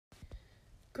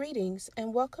Greetings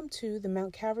and welcome to the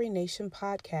Mount Calvary Nation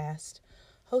podcast,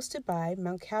 hosted by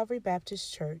Mount Calvary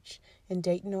Baptist Church in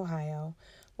Dayton, Ohio,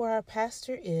 where our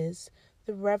pastor is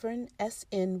the Reverend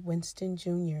S.N. Winston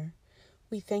Jr.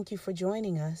 We thank you for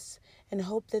joining us and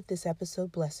hope that this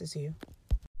episode blesses you.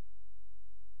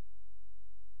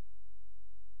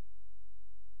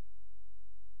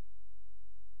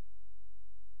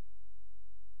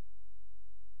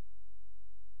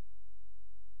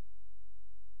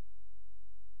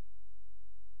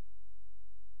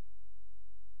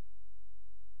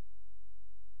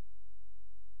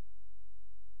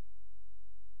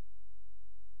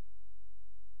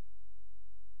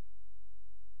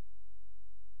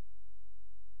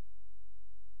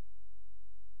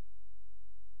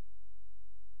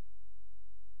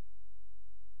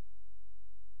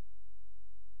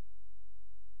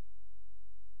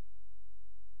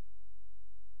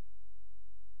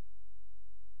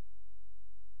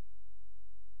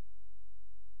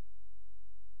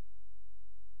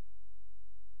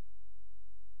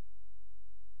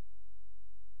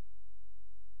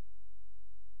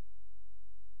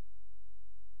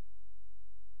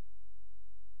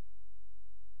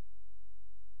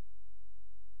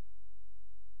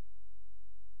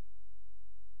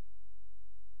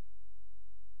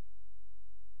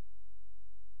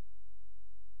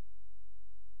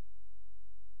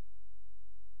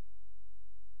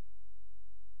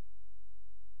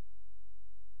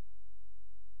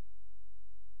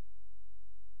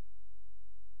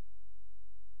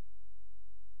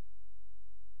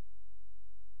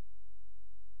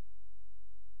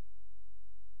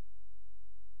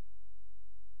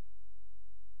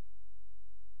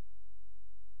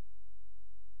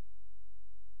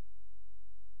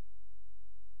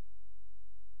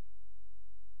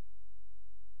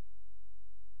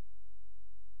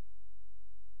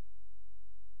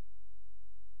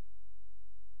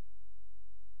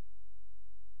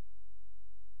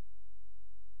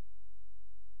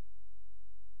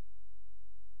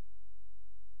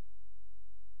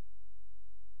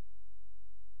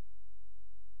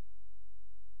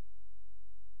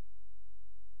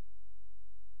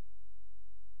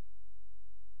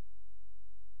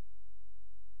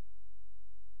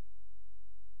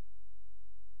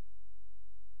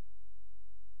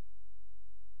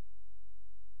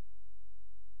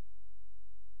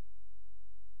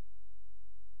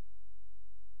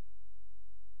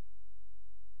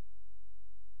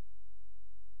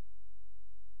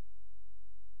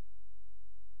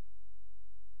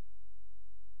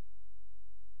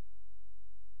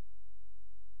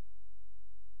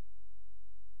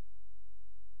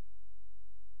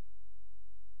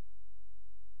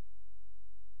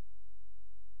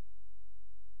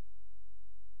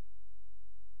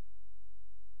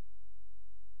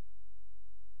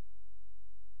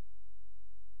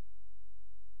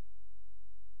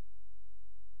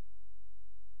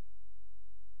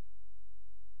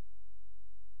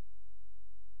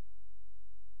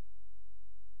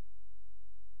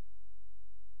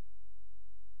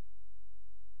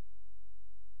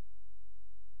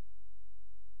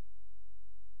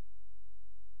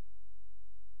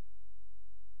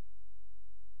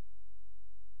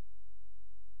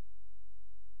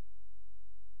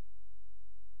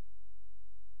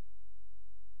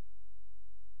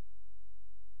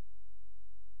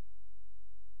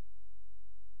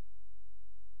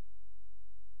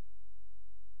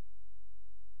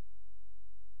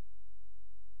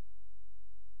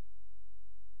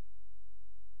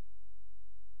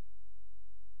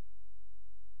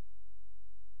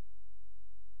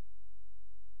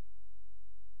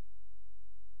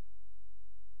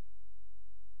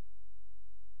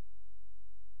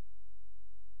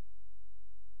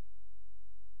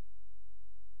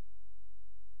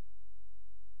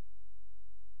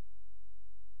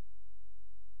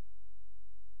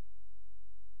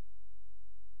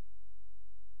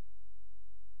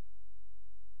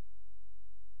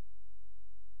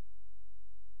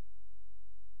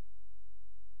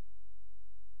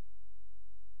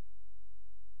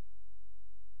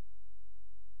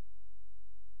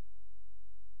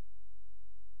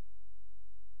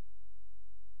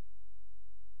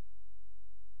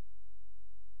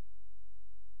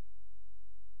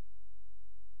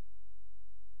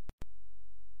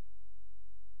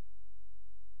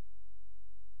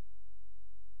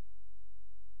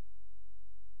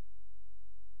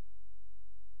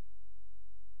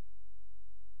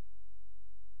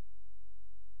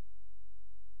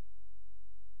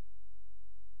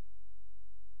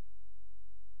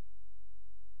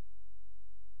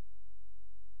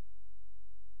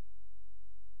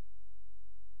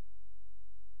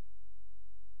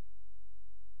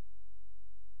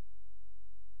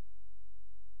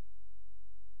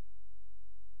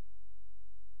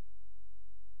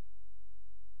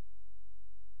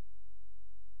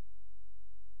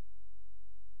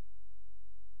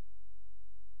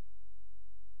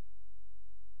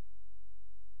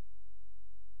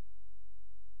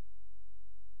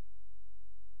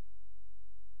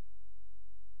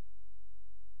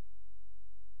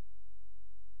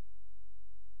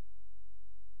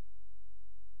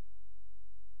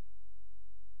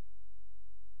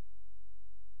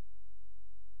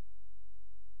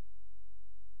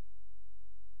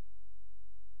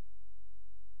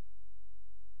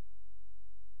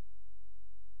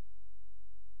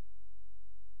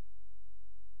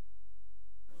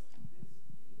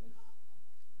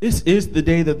 This is the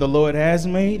day that the Lord has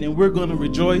made, and we're going to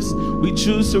rejoice. We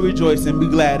choose to rejoice and be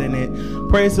glad in it.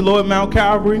 Praise the Lord, Mount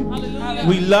Calvary. Hallelujah.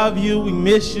 We love you. We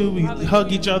miss you. We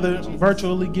hug each other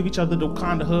virtually, give each other the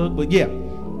kind of hug. But yeah,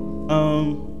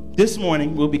 this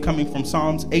morning we'll be coming from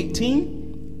Psalms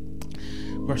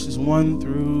 18, verses 1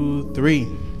 through 3.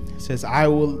 It says, I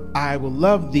will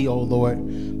love thee, O Lord,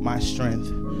 my strength.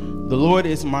 The Lord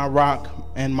is my rock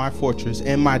and my fortress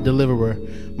and my deliverer,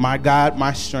 my God,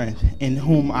 my strength, in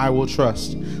whom I will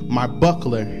trust, my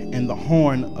buckler and the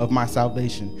horn of my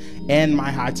salvation, and my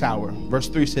high tower. Verse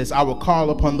 3 says, I will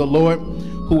call upon the Lord,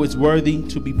 who is worthy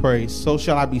to be praised. So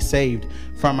shall I be saved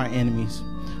from my enemies.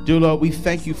 Dear Lord, we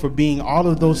thank you for being all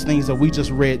of those things that we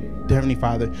just read, dear Heavenly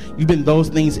Father. You've been those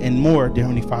things and more, dear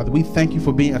Heavenly Father. We thank you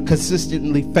for being a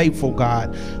consistently faithful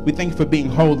God. We thank you for being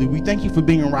holy. We thank you for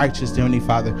being righteous, dear Heavenly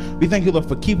Father. We thank you, Lord,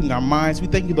 for keeping our minds. We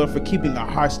thank you, Lord, for keeping our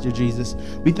hearts, dear Jesus.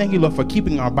 We thank you, Lord, for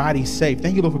keeping our bodies safe.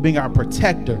 Thank you, Lord, for being our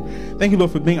protector. Thank you, Lord,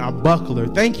 for being our buckler.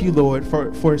 Thank you, Lord,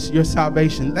 for your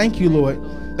salvation. Thank you, Lord.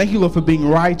 Thank you, Lord, for being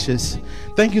righteous.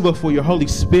 Thank you, Lord, for your Holy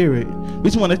Spirit. We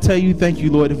just want to tell you thank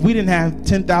you, Lord. If we didn't have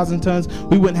 10,000 tongues,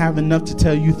 we wouldn't have enough to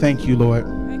tell you thank you, Lord.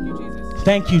 Thank you, Jesus.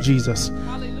 Thank you, Jesus.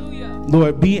 Hallelujah.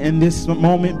 Lord, be in this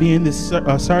moment, be in this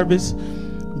service,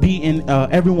 be in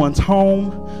everyone's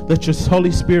home. Let your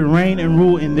Holy Spirit reign and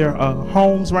rule in their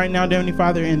homes right now, dear Heavenly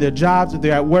Father, in their jobs, if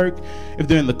they're at work, if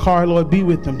they're in the car, Lord, be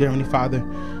with them, dear Heavenly Father.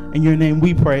 In your name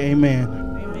we pray, amen.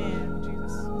 Amen,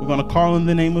 Jesus. We're going to call in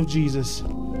the name of Jesus.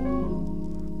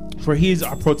 For he's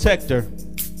our protector.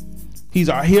 He's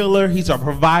our healer. He's our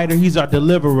provider. He's our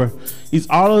deliverer. He's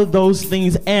all of those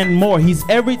things and more. He's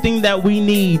everything that we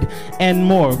need and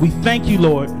more. We thank you,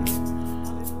 Lord.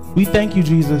 We thank you,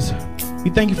 Jesus.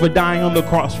 We thank you for dying on the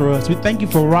cross for us. We thank you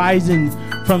for rising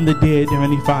from the dead, dear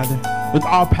Heavenly Father, with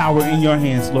all power in your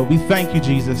hands, Lord. We thank you,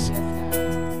 Jesus.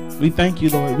 We thank you,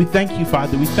 Lord. We thank you,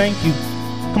 Father. We thank you.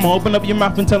 Come on, open up your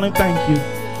mouth and tell him thank you.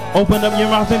 Open up your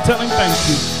mouth and tell him thank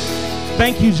you.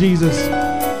 Thank you, Jesus.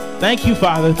 Thank you,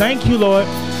 Father. Thank you, Lord.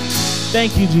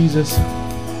 Thank you, Jesus.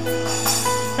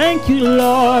 Thank you,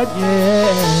 Lord.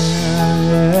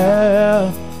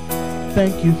 Yeah.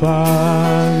 Thank you,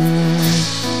 Father.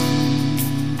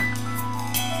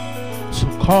 So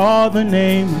call the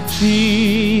name of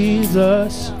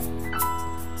Jesus,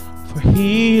 for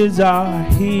he is our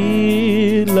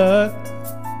healer.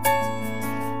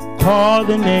 Call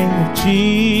the name of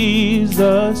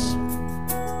Jesus,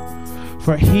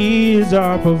 for he is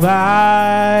our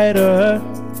provider.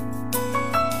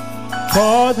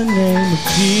 Call the name of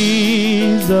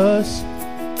Jesus,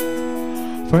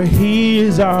 for he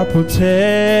is our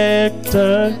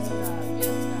protector.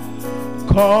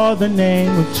 Call the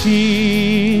name of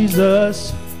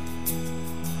Jesus,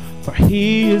 for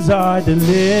he is our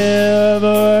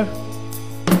deliverer.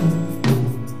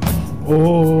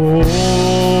 Oh,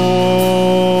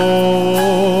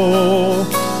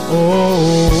 oh, oh,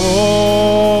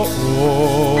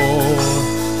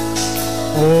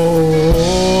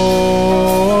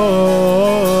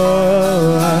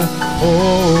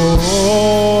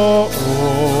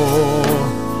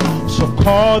 So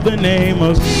call the name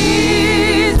of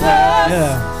Jesus,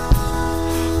 yeah,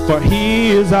 for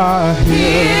he is our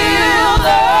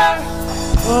healer.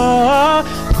 Oh,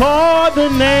 call the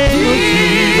name of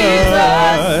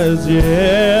Jesus,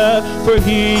 yeah, for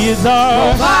he is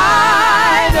our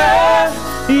provider.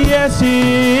 Yes, he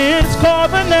is. Call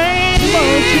the name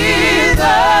of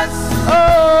Jesus.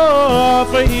 Oh,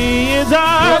 for he is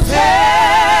our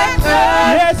protector.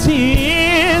 Yes, he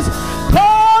is.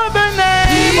 Call the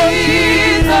name of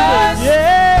Jesus.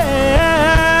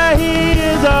 Yeah, he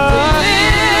is our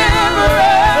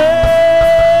deliverer.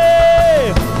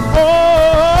 Hey. Oh,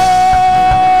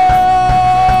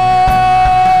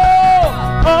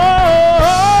 oh, oh,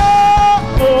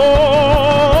 oh,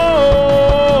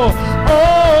 oh,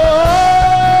 oh,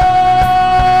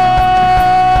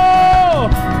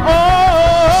 oh,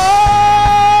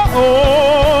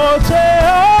 oh,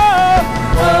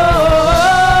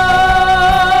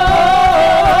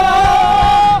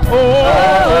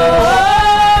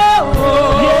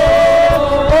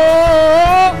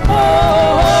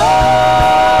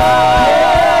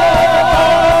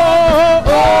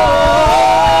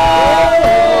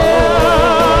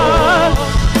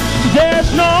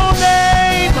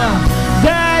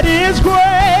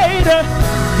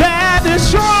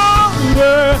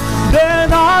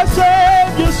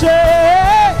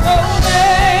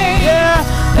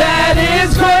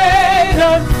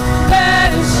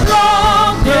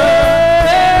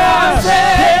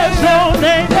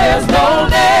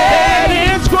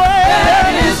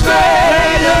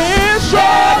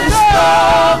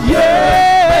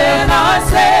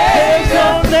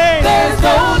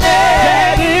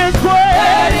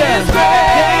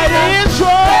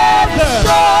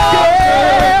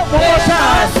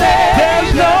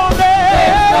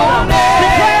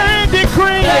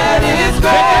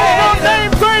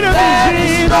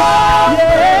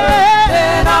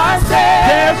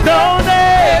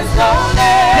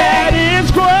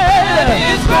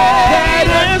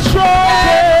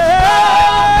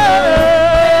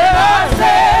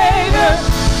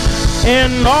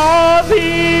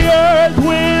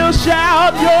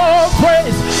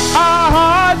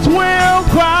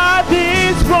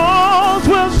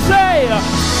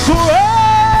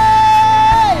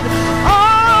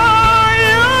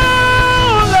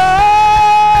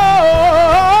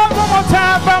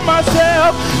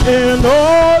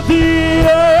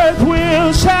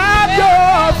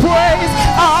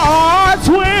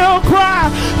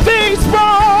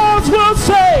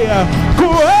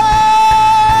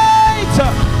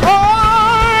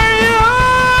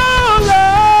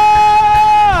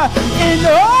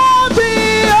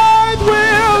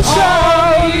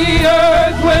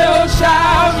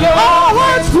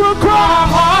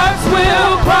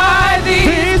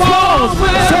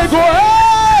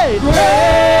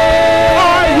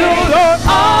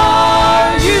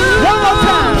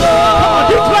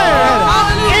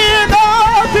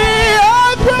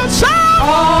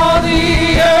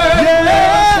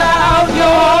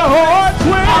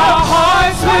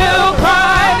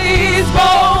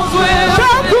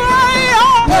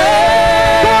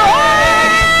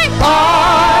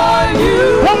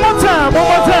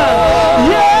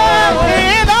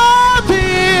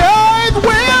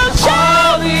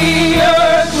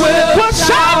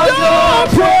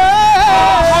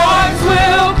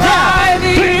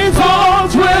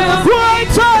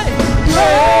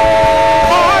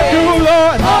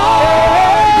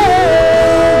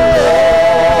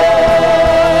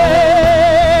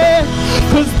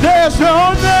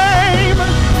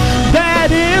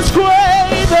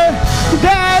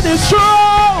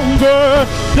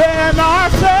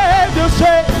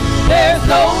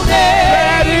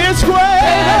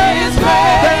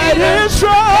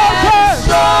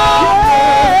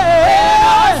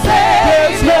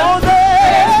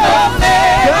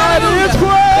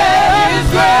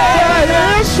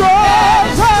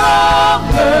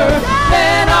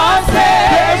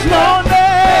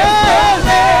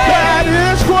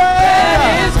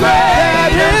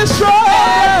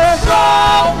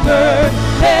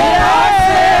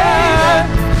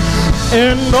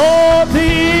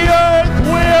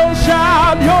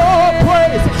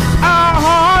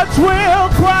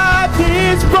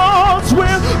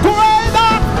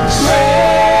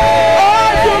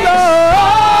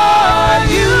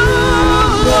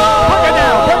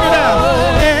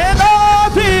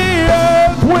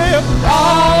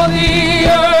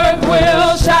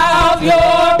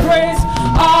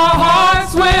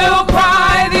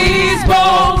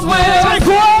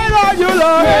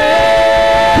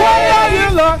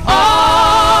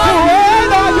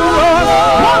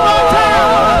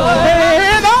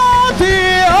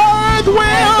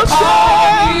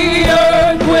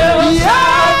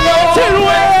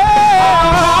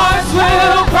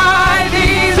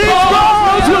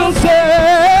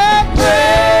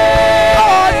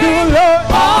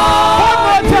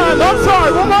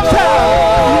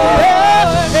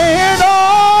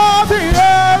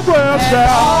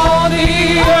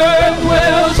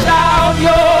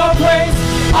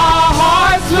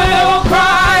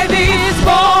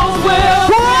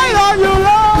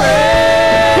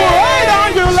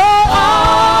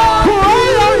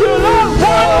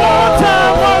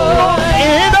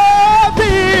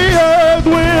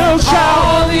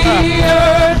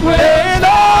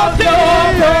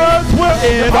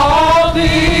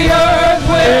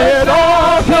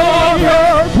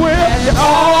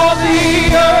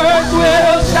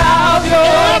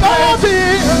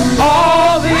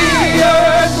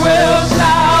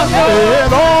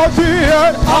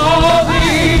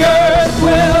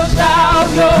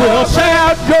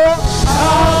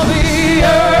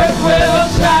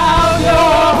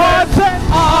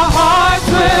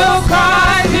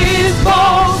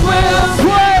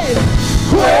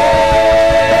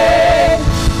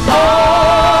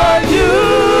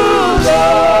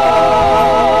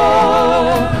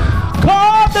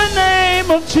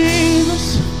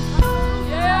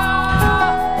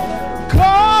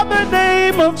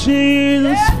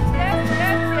 Jesus.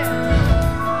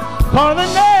 Call the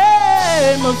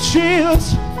name of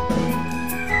Jesus.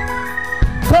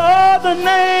 Call the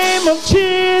name of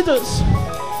Jesus.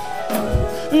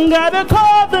 Gotta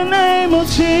call the name of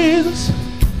Jesus.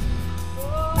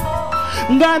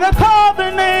 Gotta call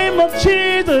the name of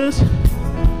Jesus.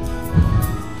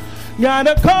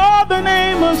 Gotta call the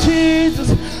name of Jesus.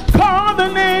 Call the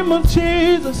name of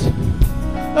Jesus.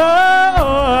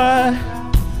 Oh,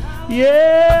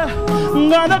 yeah.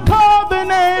 Gotta call the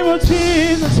name of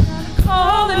Jesus.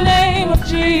 Call the name of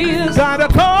Jesus. Gotta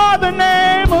call the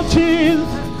name of Jesus.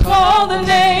 Call the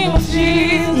name of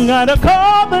Jesus. Gotta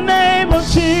call the name of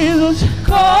Jesus.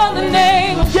 Call the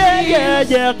name of Yeah,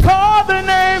 Jesus. yeah, yeah. Call the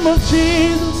name of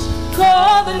Jesus.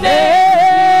 Call the name.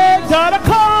 Yeah, gotta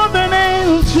call the name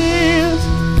of Jesus.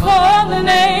 Call the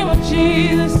name of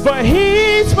Jesus. For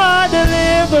he's my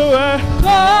deliverer.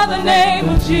 Call the name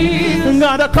of Jesus.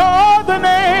 Gotta call the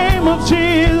name of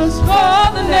Jesus.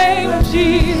 Call the name of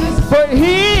Jesus. For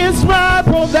he is my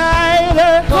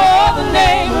provider. Call the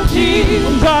name of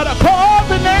Jesus. Gotta call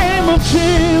the name of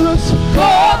Jesus.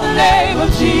 Call the name of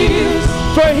Jesus.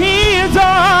 For he is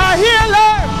our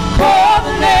healer. Call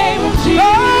the name of Jesus.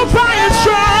 Oh, by his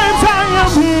stripes I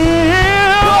am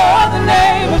healed. Call the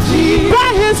name of Jesus. By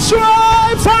his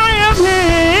stripes I am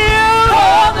healed.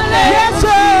 Call the name Yes, of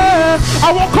sir. I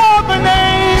will call the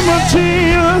name of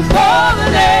Jesus. Call the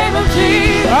name of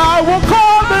Jesus. I will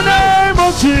call the name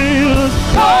of Jesus.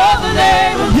 Call the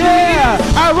name of Yeah,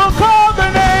 Jesus. I will call the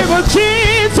name of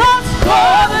Jesus.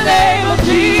 Call the name of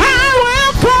Jesus. I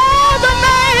will call the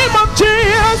name of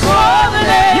Jesus. Call the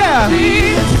name Yeah. of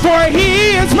Jesus. For he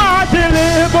is my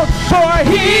deliverer. For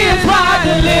he is my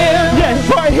deliverer. Yeah,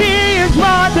 for he is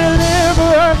my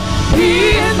deliverer. He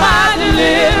is my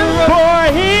deliverer. For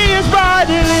he is my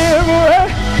deliverer.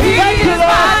 He Thank you, is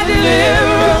my Lord.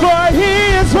 deliverer. For he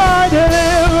is my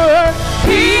deliverer.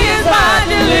 He is my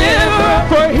deliverer.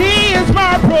 For he is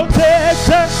my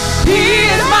protector. He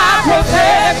is my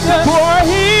protector. For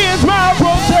he is my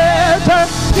protector.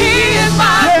 He is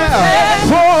my Yeah. protector.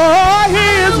 For he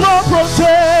is my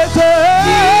protector.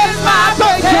 He is my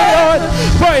Thank you, Lord.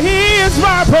 protector. For he is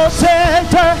my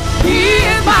protector. He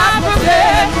is my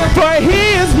protector. For he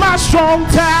is my strong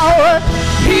tower.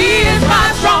 He is my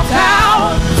strong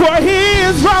tower. For he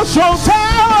is my strong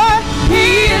tower. He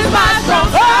is my strong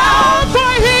Oh, tower.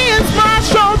 for he is my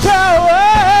strong tower.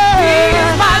 He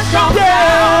is my strong tower.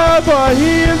 Yeah, for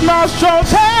he is my strong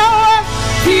tower.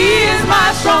 He is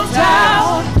my strong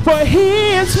tower. For he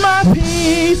is my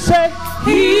peace.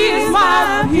 He is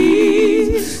my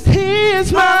peace. He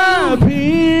is my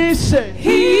peace.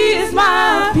 He is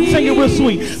my peace. Sing it real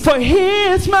sweet. For he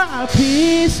is my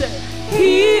peace.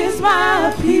 He is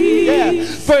my peace. Yeah.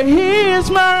 For he is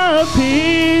my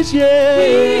peace. He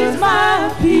Yeah. is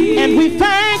my peace. And we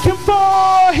thank him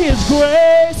for his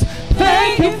grace.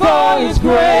 Thank you for his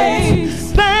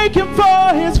grace. Thank him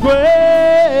for his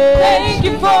grace. Thank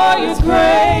you for his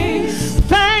grace.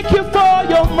 Thank you for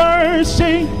your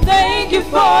mercy. Thank you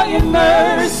for your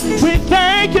mercy. We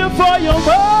thank you for your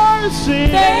mercy.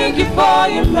 Thank you for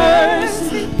your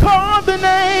mercy. Call the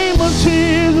name of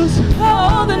Jesus.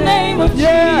 Call the name of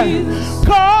Yeah. Jesus.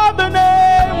 Call the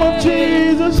name of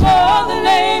Jesus. Call the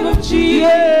name of Jesus.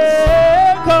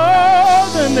 Yeah. Call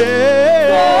the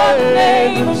name. Call the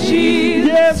name of Jesus.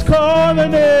 Yes, call the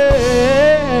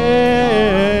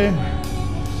name.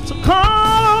 So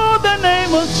call the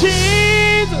name of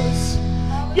Jesus.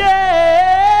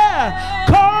 Yeah.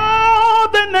 Call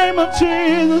the name of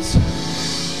Jesus.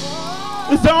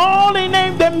 It's the only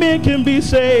name that men can be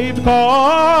saved.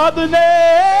 Call the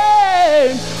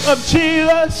name of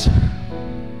Jesus.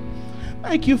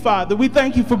 Thank you, Father. We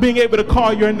thank you for being able to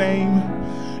call your name.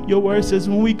 Your word says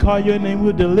when we call your name,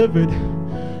 we're delivered.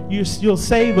 You'll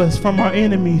save us from our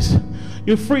enemies.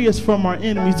 You'll free us from our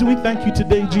enemies. And we thank you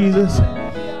today, Jesus.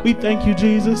 We thank you,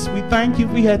 Jesus. We thank you.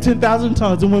 If we had 10,000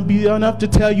 tongues, it wouldn't be enough to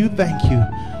tell you thank you.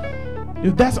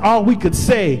 If that's all we could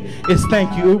say is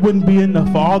thank you, it wouldn't be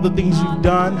enough for all the things you've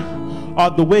done,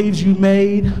 all the waves you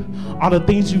made, all the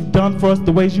things you've done for us,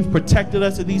 the ways you've protected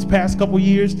us in these past couple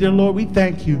years, dear Lord. We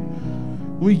thank you.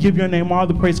 We give your name all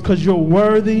the praise because you're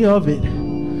worthy of it.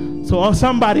 So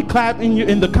somebody clap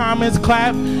in the comments,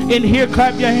 clap in here,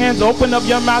 clap your hands, open up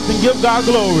your mouth and give God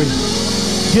glory.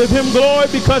 Give him glory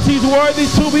because he's worthy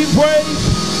to be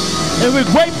praised. And we're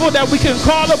grateful that we can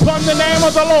call upon the name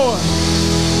of the Lord.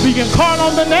 We can call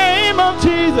on the name of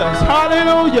Jesus.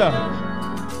 Hallelujah.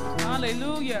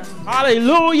 Hallelujah.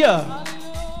 Hallelujah.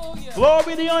 Hallelujah.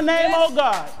 Glory to your name, oh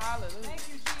God. Hallelujah. Thank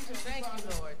you, Jesus. Thank you,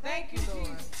 Lord. Thank you,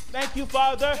 Lord. Thank you,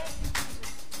 Father.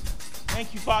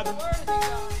 Thank you, Father. Worthy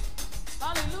God.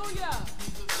 Hallelujah.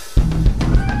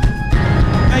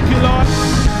 Thank you, Lord.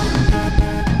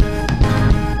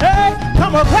 Hey,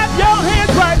 come on, clap your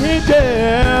hands right here,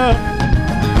 yeah.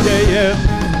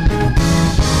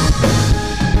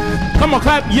 Come on,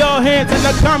 clap your hands in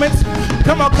the comments.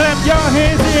 Come on, clap your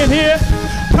hands in here.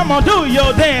 Come on, do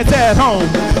your dance at home.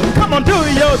 Come on, do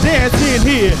your dance in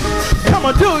here. Come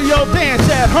on, do your dance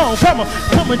at home.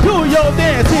 Come on, do your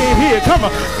dance in here. Come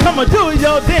on, do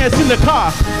your dance in the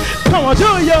car. Come on, do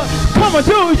your dance. Come on,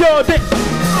 do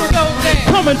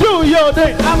your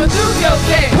dance. I'ma do your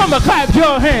dance. Come on, clap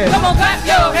your hands. Come on, clap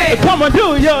your hands. Come on,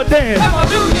 do your dance. Come on,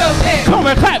 do your dance. Come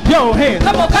on, clap your hands.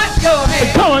 Come on, clap your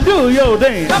hands. Come on, do your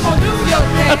dance. Come on, do your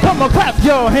dance. Come on, clap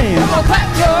your hands. Come on,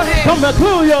 clap your hands. Come on,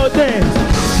 do your dance.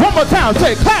 One more time,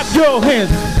 say clap your hands.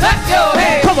 Clap your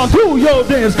hands. Come on, do your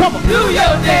dance. Come on, Do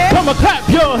your dance. come on, clap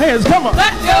your hands. Come on,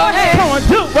 Clap your hands. come on,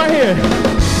 do it right here.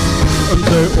 And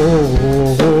say,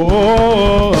 oh, oh,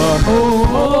 oh, oh,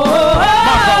 oh.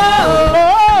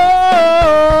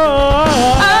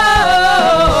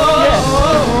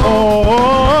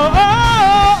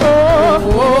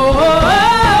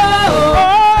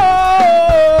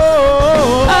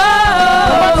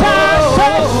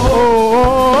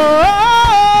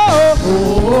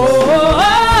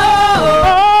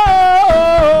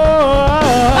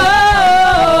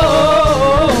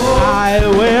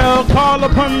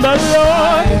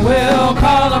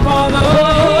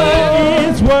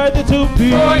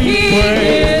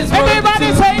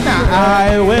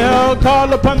 I will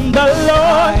call upon the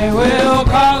Lord. I will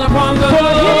call upon the For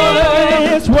Lord.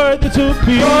 He is worthy to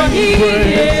be For He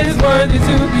praised. is worthy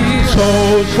to be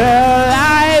So shall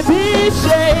I be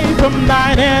saved from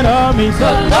thine enemies.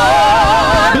 the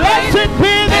Lord. Blessed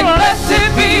be the And rock. blessed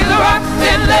be the rock,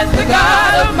 and let the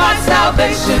God of my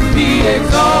salvation be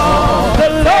exalted. The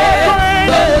Lord reign.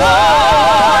 The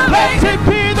Lord reign. Blessed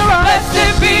be the rock.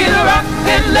 Blessed be the rock,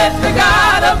 and let the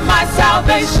God of my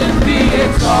salvation be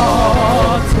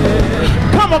exalted.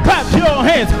 Come on, clap your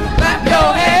hands. Clap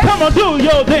your hands. Come on, do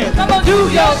your dance. Come on, do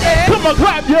your dance. Come on,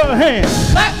 clap your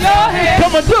hands. Clap your hands.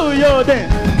 Come on, do your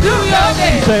dance. Do your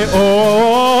dance. Say,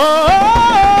 oh,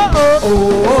 oh, oh,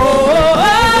 oh, oh,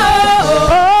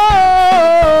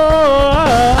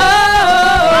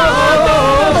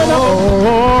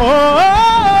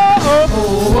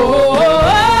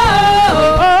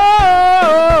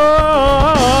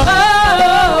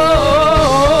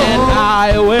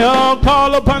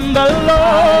 upon the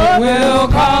Lord. Will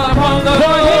call upon the For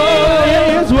Lord. He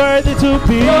is worthy to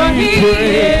be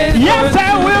praised. Yes,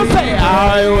 I will say,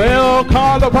 I will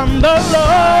call upon the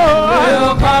Lord.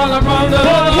 Will call upon the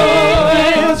For Lord.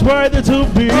 He is worthy to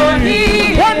be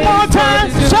praised. One more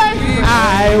time, say,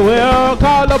 I will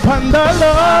call upon the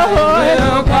Lord.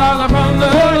 Will call upon the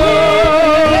For He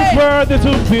Lord. is worthy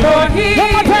to be praised.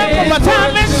 One more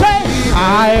time, and say,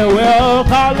 I will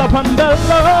call upon the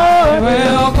Lord.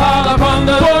 Will call upon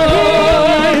the For He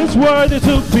Lord. is worthy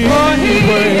to be For He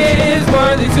praised. is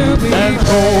worthy to be And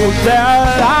praised. oh,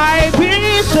 shall I be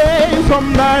saved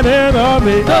from thine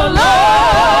enemy. The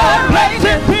Lord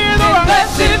Blessed be the rock.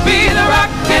 Blessed be the rock,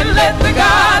 and let the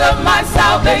God of my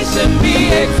salvation be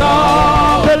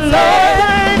exalted. The Lord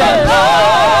reign. The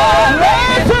Lord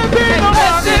reign. Blessed be the rock.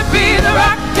 Blessed be the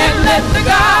rock, and let the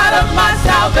God of my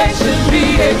salvation be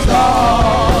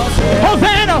exalted.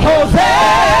 Hosanna,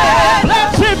 Hosanna.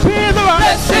 Blessed be the rock.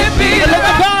 Blessed be the Let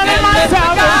the rock, God of and my let the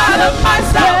God of my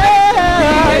salvation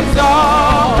be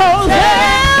exalted. Hosanna.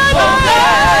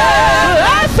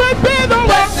 Blessed be the rock.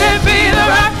 Blessed be the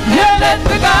rock, and let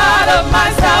the God of my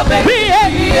salvation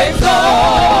be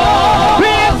exalted.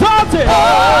 Be exalted.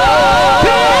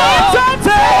 Be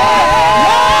exalted.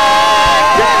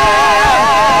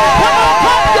 Come on,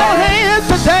 clap your hands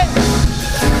today.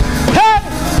 Hey,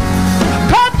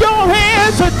 clap your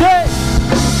hands today.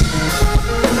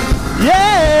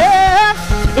 Yeah.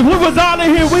 If we was all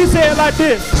in here, we say it like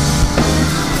this.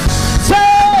 Say,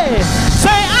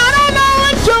 I don't know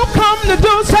what you come to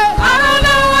do. Say, I don't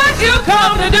know what you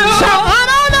come to do. so I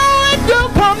don't know what you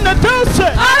come to do.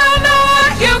 Say, I don't know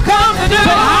what you come to do.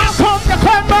 say I come to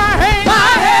clap my hands.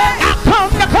 My head, I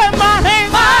come to clap my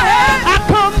hands. my head, I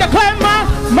come to clap my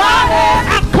head.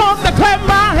 I come to clap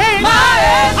my hands. my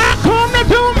head, I come to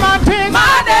do my thing.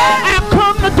 my dad, I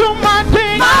come to do my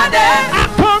thing. my dad, I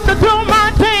come to do my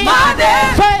thing. my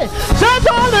dad. Say, there's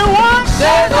only one.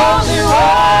 There's only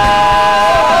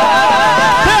one.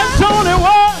 There's only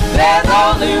one. There's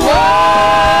only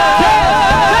one.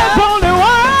 There's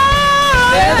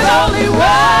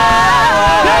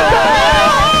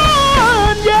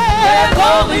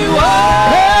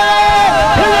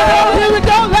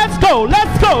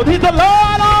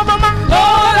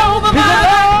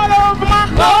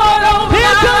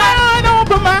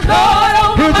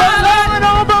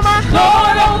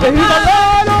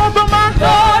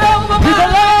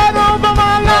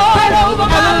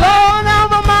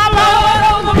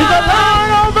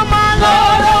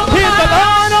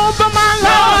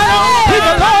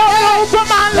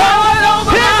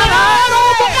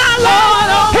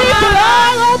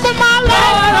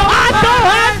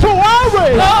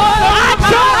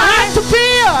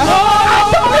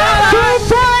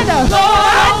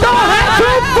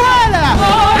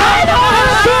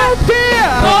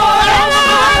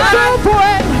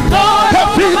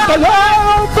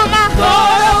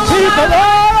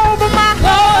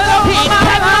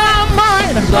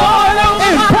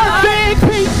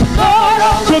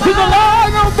He's the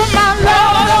Lord over my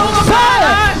life. Say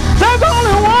it. There's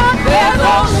only one. There's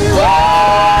only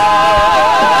one.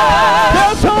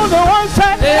 There's only one.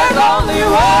 Say There's only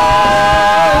one.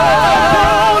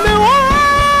 only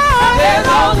one. There's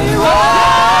only one.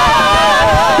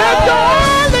 There's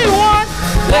only one.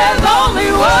 There's only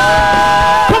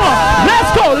one. Come on, let's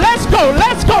go, let's go,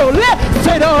 let's go. Let's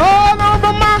say the Lord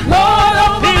over my. Lord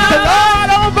over He's my the life.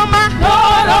 Lord over my.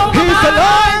 Lord over He's the my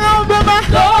life. Lord over my.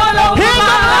 Lord over He's the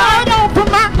my life. Lord over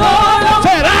my. Lord over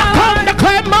Said I my come to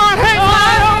clap my hands.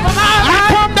 Lord over my I life.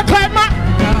 come to clap my.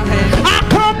 I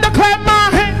come to clap my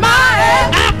hands. My head.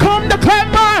 I come to clap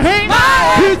my hands. My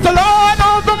hands. He's the Lord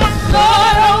over my.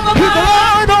 Lord over He's the my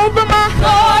life. Lord over my.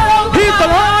 Lord over He's the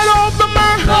my life. Lord over my.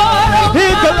 Lord over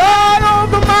He's the my life. Lord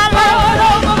over my life. Lord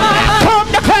over my I life. come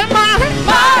to clap my hands.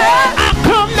 My head. I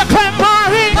come to clap my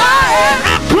hands. My head.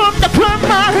 I come to clap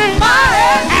my hands. My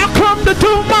head. I come to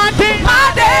do my dance. My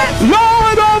dance.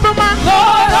 Lord over my.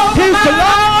 Lord over He's my the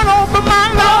life. Lord over my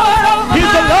Lord life. over He's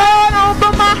my the Lord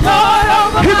over my. Lord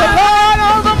over He's the my Lord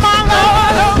over my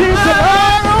life. He's the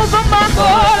Lord over my.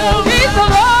 He's the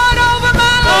Lord over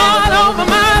my Lord over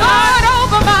my Lord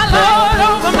over my Lord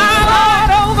over my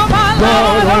Lord over my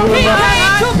Lord. He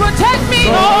came to protect me.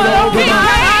 He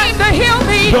came to heal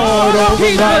me.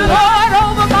 He's the Lord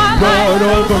over my Lord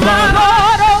over my life.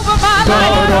 Lord over my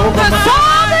Lord over the my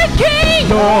sovereign King.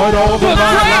 Lord over The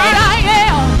my great life. I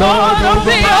am. Lord over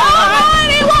The my life.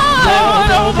 Almighty One.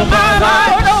 Lord over my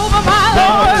life. Lord over my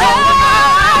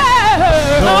Lord.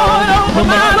 Lord over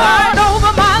my Lord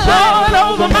over my Lord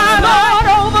over my Lord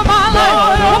over my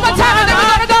Lord. One more time and then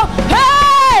we're gonna go.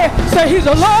 Hey, say He's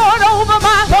the Lord over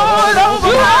my Lord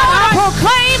over my life. You ought to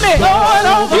proclaim it. Lord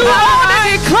over you ought to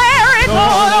declare it.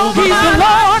 Lord over He's the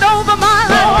Lord over my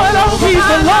life. He's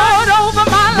the Lord over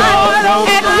my life.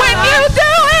 And when you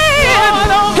do it,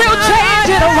 He'll change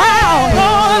it around.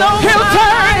 He'll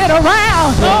turn it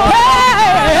around.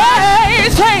 Hey,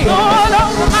 say Lord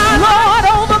over my Lord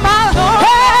over my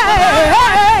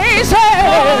hey, say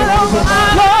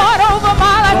Lord over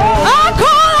my life. I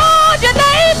call on your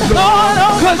name,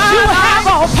 cause you have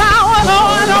all power.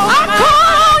 I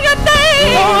call on your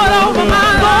name, Lord over my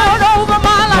life.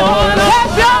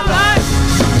 Have your life.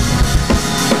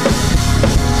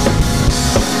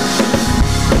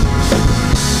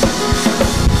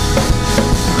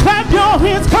 Clap your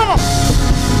hands, come on.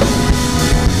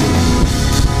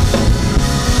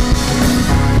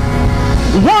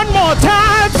 One more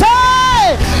time,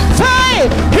 say,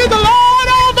 He's the Lord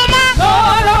over my,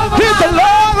 He's the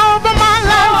Lord over my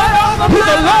life, He's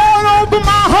the Lord over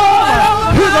my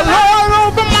home, He's the Lord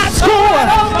over my school,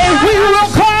 and we will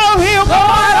call Him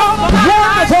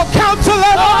Wonderful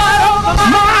Counselor,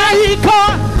 Mighty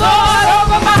God,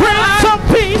 Prince of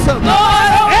Peace,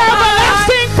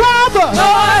 Everlasting Father,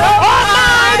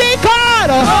 Almighty God,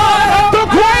 the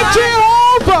great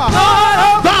Jehovah,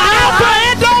 the Alpha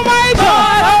and Omega,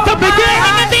 the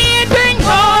beginning and the ending,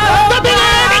 the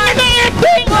beginning and the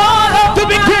ending, the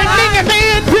beginning and the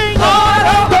ending,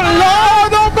 the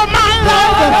Lord over my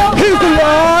life. He's the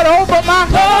Lord over my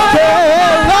life.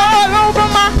 Lord over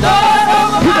my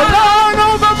life. He's the Lord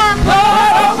over my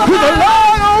life. He's the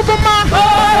Lord over my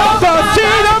life. The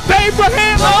seed of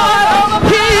Abraham.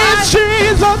 He is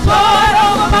Jesus, the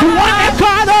one that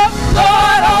got up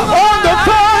on the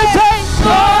third day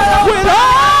with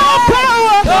all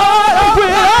power,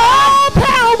 with all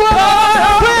power,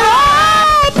 with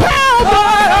all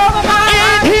power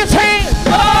in His hand.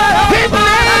 His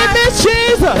name is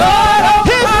Jesus.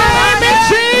 His name is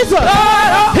Jesus.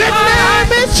 His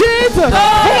name is Jesus.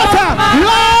 One more time.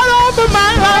 Lord over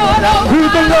my life.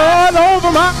 He's the Lord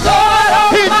over my.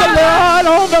 He's the Lord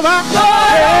over my.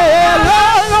 Yeah,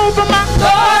 Lord over my.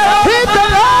 He's the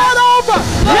Lord over.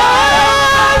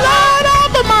 Yeah, Lord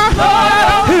over my.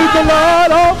 He's the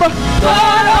Lord over.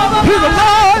 He's the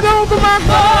Lord over my.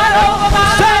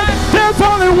 Say, there's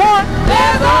only one.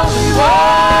 There's only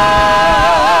one.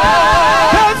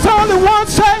 There's only one.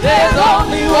 Say, There's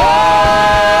only one.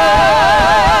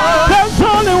 there's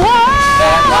only one.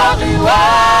 There's only one.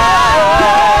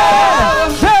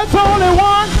 There's only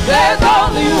one. There's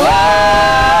only one.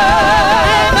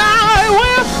 And I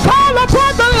will call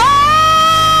upon the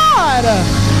Lord.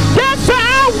 Yes,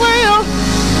 I will.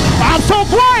 I'm so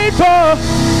grateful.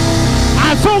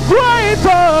 I'm so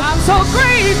grateful I'm so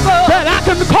grateful. that I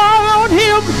can call on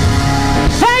Him.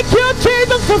 Thank you,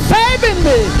 Jesus, for saving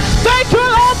me. Thank you,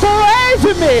 Lord, for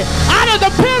raising me out of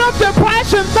the pit of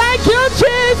depression. Thank you,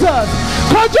 Jesus,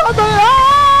 because you're the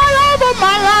Lord over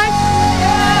my life.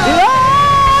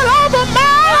 Lord over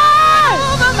my life.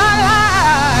 Over my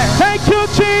life. Thank you,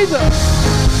 Jesus.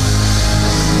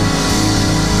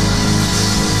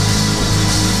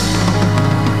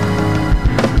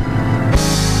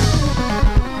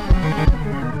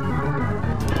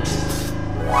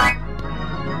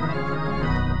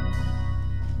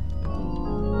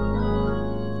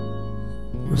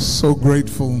 so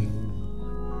grateful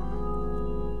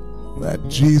that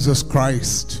Jesus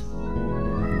Christ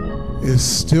is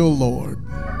still Lord.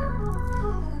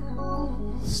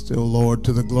 Still Lord,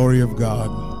 to the glory of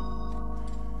God,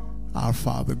 our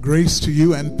Father. Grace to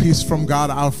you and peace from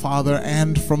God our Father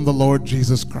and from the Lord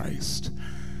Jesus Christ.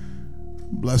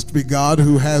 Blessed be God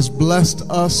who has blessed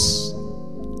us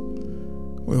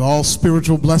with all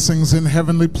spiritual blessings in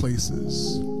heavenly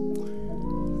places.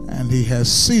 And he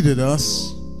has seated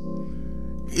us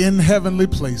in heavenly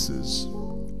places,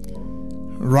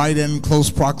 right in close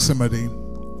proximity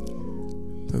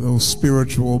to those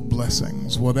spiritual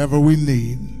blessings. Whatever we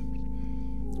need,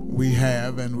 we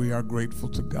have, and we are grateful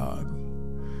to God.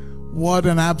 What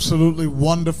an absolutely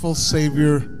wonderful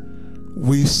Savior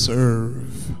we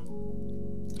serve.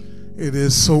 It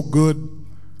is so good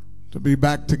to be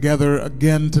back together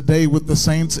again today with the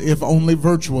saints, if only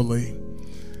virtually.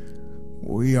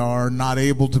 We are not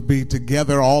able to be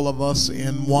together, all of us,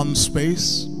 in one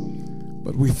space,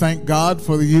 but we thank God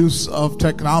for the use of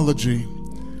technology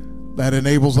that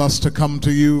enables us to come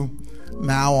to you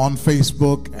now on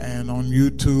Facebook and on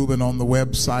YouTube and on the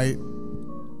website.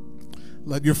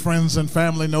 Let your friends and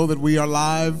family know that we are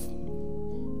live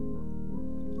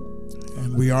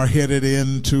and we are headed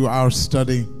into our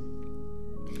study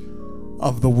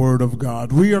of the Word of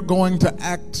God. We are going to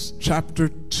Acts chapter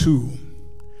 2.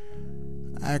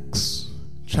 Acts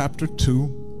chapter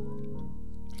 2.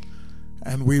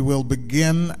 And we will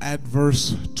begin at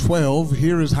verse 12.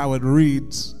 Here is how it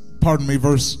reads.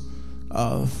 Verse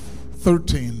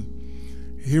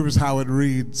 13. Here is how it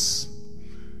reads.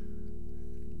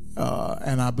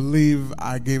 And I believe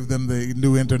I gave them the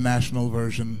New International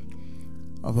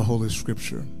Version of the Holy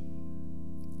Scripture.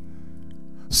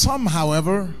 Some,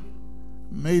 however,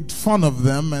 made fun of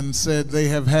them and said they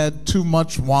have had too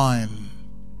much wine.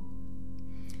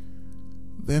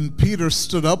 Then Peter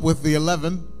stood up with the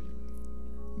 11,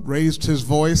 raised his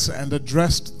voice, and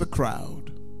addressed the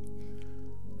crowd.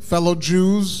 Fellow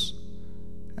Jews,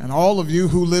 and all of you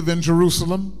who live in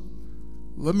Jerusalem,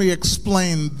 let me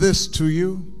explain this to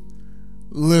you.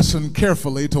 Listen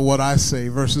carefully to what I say.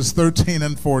 Verses 13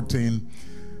 and 14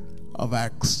 of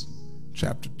Acts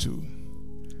chapter 2.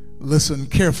 Listen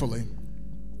carefully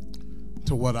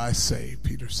to what I say,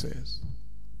 Peter says.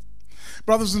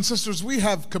 Brothers and sisters, we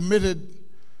have committed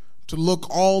to look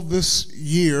all this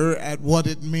year at what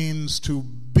it means to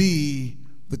be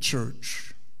the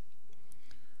church.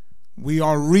 We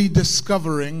are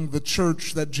rediscovering the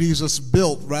church that Jesus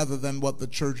built rather than what the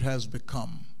church has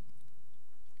become.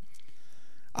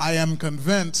 I am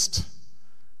convinced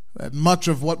that much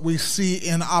of what we see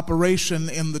in operation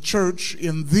in the church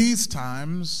in these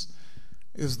times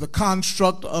is the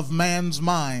construct of man's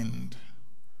mind,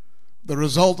 the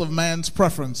result of man's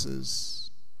preferences,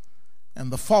 and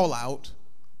the fallout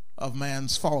of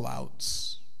man's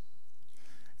fallouts.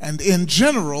 And in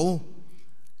general,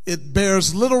 it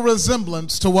bears little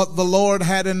resemblance to what the Lord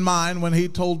had in mind when he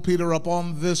told Peter,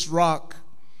 upon this rock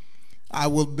I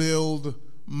will build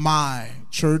my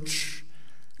church,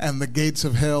 and the gates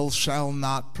of hell shall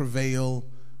not prevail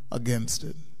against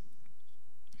it.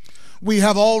 We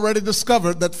have already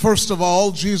discovered that, first of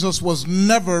all, Jesus was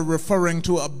never referring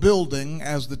to a building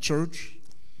as the church.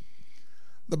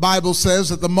 The Bible says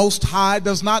that the Most High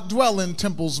does not dwell in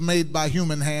temples made by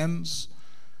human hands.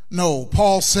 No,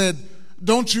 Paul said,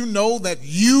 don't you know that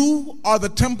you are the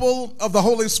temple of the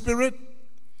Holy Spirit?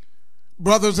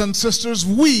 Brothers and sisters,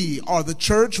 we are the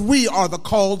church. We are the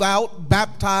called out,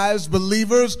 baptized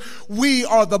believers. We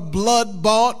are the blood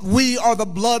bought. We are the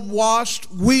blood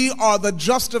washed. We are the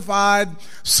justified,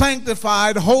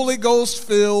 sanctified, Holy Ghost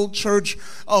filled church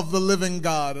of the living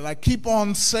God. And I keep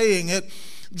on saying it,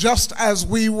 just as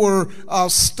we were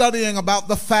studying about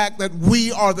the fact that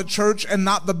we are the church and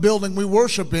not the building we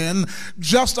worship in,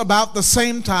 just about the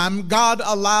same time, God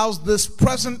allows this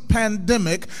present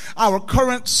pandemic, our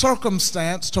current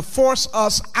circumstance, to force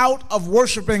us out of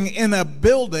worshiping in a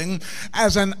building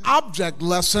as an object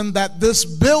lesson that this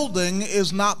building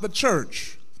is not the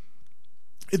church.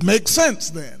 It makes sense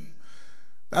then.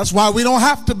 That's why we don't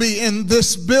have to be in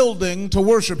this building to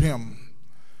worship him.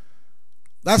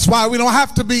 That's why we don't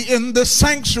have to be in this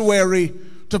sanctuary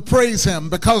to praise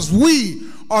him, because we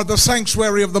are the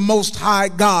sanctuary of the Most High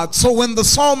God. So when the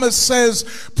psalmist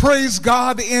says, praise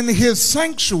God in his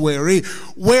sanctuary,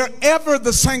 wherever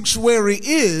the sanctuary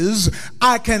is,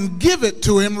 I can give it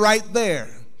to him right there.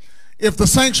 If the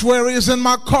sanctuary is in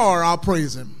my car, I'll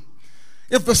praise him.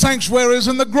 If the sanctuary is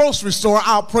in the grocery store,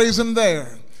 I'll praise him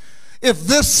there. If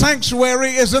this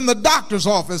sanctuary is in the doctor's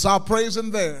office, I'll praise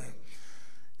him there.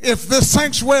 If this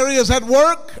sanctuary is at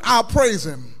work, I'll praise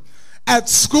him. At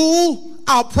school,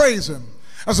 I'll praise him.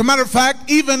 As a matter of fact,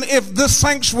 even if this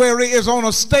sanctuary is on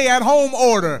a stay-at-home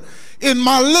order, in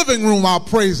my living room, I'll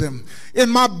praise him. In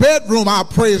my bedroom, I'll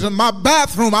praise him. My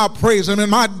bathroom, I'll praise him. In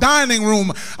my dining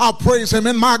room, I'll praise him.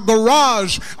 In my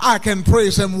garage, I can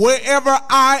praise him. Wherever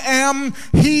I am,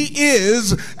 he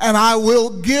is, and I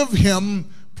will give him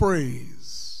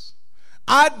praise.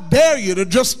 I dare you to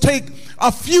just take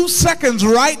a few seconds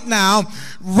right now,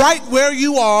 right where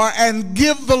you are, and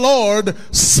give the Lord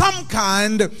some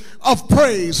kind of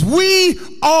praise. We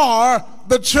are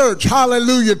the church.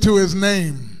 Hallelujah to his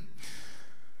name.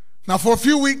 Now, for a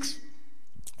few weeks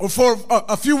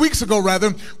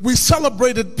ago, we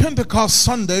celebrated Pentecost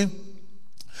Sunday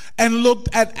and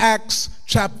looked at Acts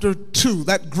chapter 2,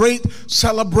 that great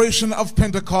celebration of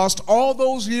Pentecost all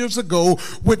those years ago,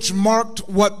 which marked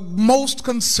what most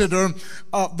consider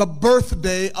the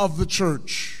birthday of the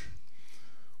church,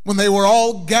 when they were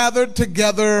all gathered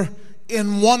together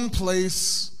in one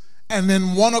place and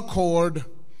in one accord,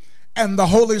 and the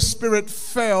Holy Spirit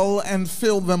fell and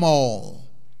filled them all.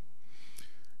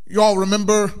 You all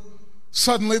remember,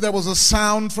 suddenly there was a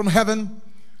sound from heaven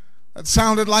that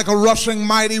sounded like a rushing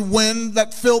mighty wind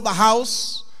that filled the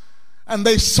house, and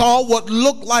they saw what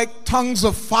looked like tongues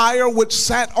of fire which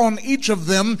sat on each of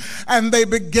them, and they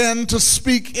began to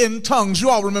speak in tongues. You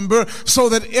all remember, so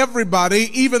that everybody,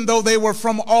 even though they were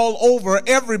from all over,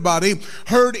 everybody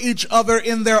heard each other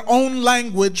in their own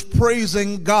language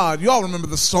praising God. You all remember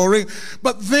the story.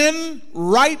 But then,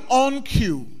 right on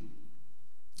cue,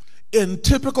 in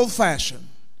typical fashion,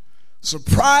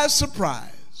 surprise,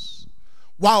 surprise,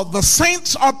 while the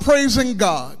saints are praising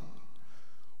God,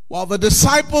 while the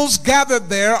disciples gathered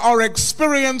there are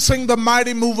experiencing the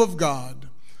mighty move of God,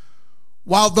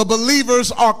 while the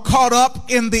believers are caught up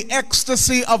in the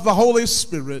ecstasy of the Holy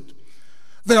Spirit,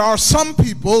 there are some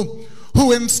people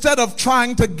who, instead of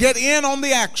trying to get in on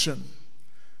the action,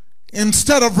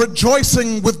 instead of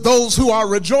rejoicing with those who are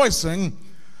rejoicing,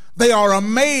 they are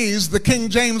amazed, the King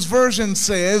James Version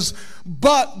says,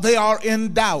 but they are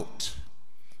in doubt.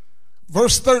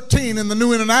 Verse 13 in the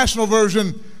New International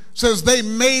Version says, they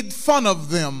made fun of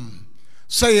them,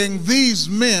 saying, these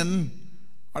men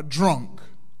are drunk.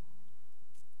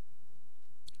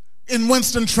 In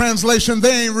Winston translation,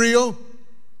 they ain't real.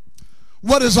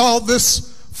 What is all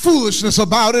this foolishness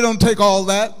about? It don't take all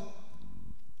that.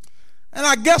 And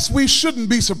I guess we shouldn't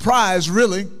be surprised,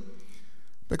 really.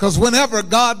 Because whenever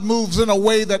God moves in a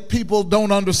way that people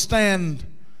don't understand,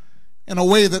 in a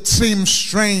way that seems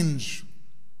strange,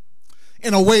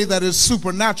 in a way that is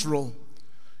supernatural,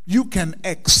 you can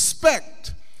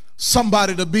expect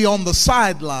somebody to be on the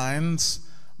sidelines,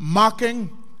 mocking,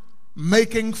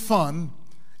 making fun,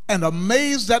 and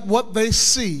amazed at what they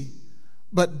see,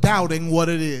 but doubting what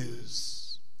it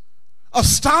is.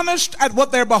 Astonished at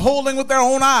what they're beholding with their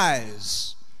own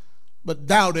eyes, but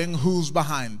doubting who's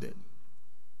behind it.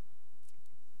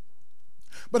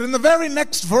 But in the very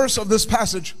next verse of this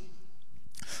passage,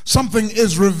 something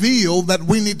is revealed that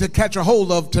we need to catch a hold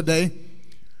of today.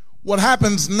 What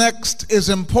happens next is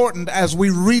important as we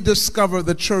rediscover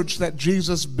the church that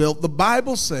Jesus built. The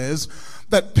Bible says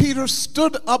that Peter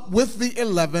stood up with the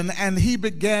 11 and he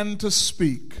began to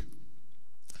speak.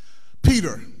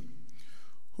 Peter,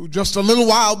 who just a little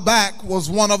while back was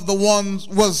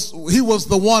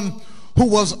the one who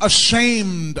was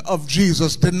ashamed of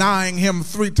Jesus, denying him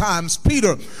 3 times.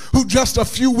 Peter, who just a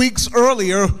few weeks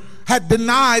earlier had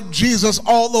denied Jesus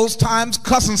all those times,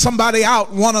 cussing somebody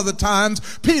out one of the times.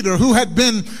 Peter, who had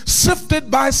been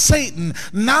sifted by Satan,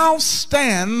 now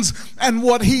stands, and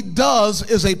what he does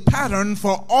is a pattern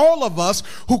for all of us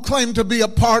who claim to be a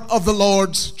part of the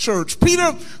Lord's church.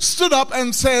 Peter stood up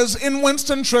and says in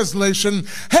Winston translation,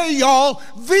 hey y'all,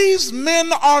 these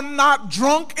men are not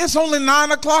drunk. It's only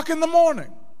 9 o'clock in the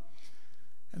morning.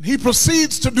 And he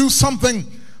proceeds to do something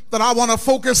that I want to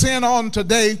focus in on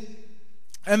today.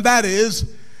 And that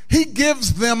is, he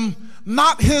gives them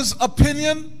not his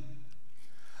opinion,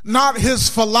 not his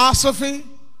philosophy,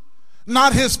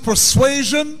 not his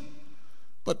persuasion,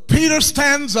 but Peter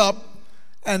stands up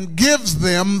and gives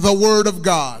them the word of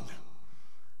God.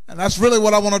 And that's really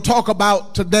what I want to talk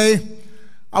about today.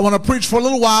 I want to preach for a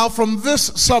little while from this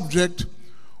subject.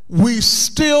 We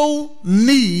still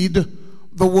need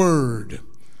the word.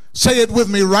 Say it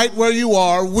with me right where you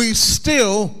are. We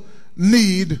still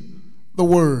need the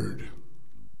word.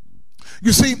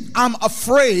 You see, I'm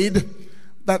afraid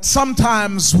that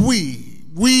sometimes we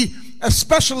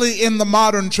especially in the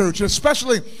modern church,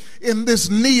 especially in this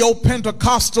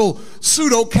neo-Pentecostal,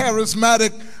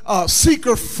 pseudo-charismatic,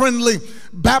 seeker-friendly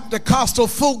Baptist,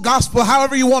 full gospel,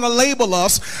 however you want to label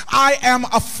us, I am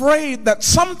afraid that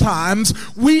sometimes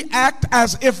we act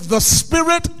as if the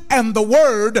Spirit and the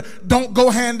Word don't go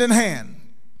hand in hand.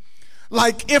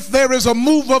 Like if there is a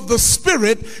move of the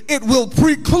Spirit, it will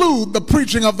preclude the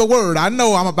preaching of the Word. I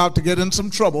know I'm about to get in some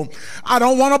trouble. I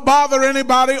don't want to bother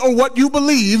anybody or what you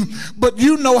believe, but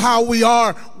you know how we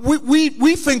are.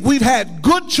 We think we've had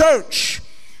good church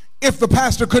if the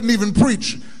pastor couldn't even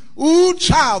preach. Ooh,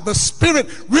 child, the Spirit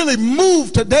really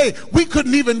moved today. We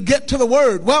couldn't even get to the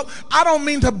Word. Well, I don't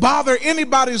mean to bother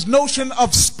anybody's notion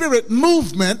of Spirit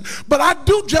movement, but I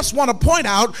do just want to point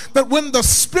out that when the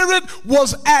Spirit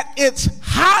was at its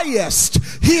highest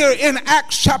here in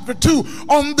Acts chapter 2,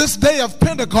 on this day of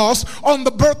Pentecost, on the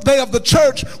birthday of the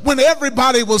church, when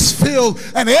everybody was filled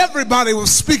and everybody was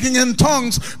speaking in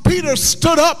tongues, Peter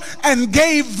stood up and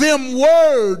gave them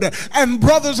word. And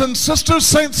brothers and sisters,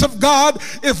 saints of God,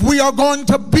 if we are going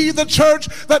to be the church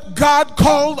that God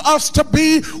called us to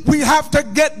be, we have to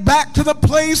get back to the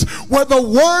place where the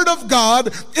Word of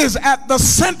God is at the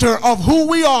center of who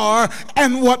we are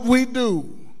and what we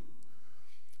do.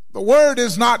 The Word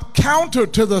is not counter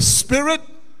to the Spirit.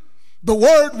 The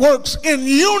Word works in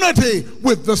unity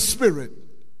with the Spirit.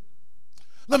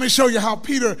 Let me show you how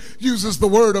Peter uses the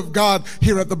Word of God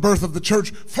here at the birth of the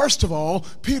church. First of all,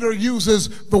 Peter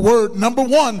uses the Word. Number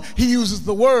one, he uses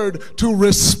the Word to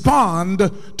respond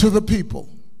to the people.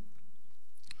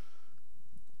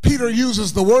 Peter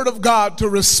uses the Word of God to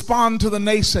respond to the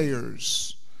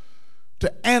naysayers,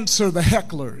 to answer the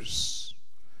hecklers,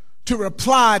 to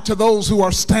reply to those who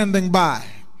are standing by,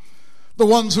 the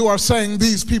ones who are saying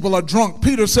these people are drunk.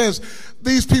 Peter says,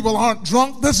 these people aren't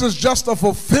drunk. This is just a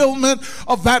fulfillment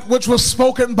of that which was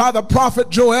spoken by the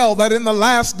prophet Joel, that in the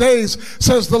last days,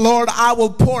 says the Lord, I will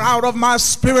pour out of my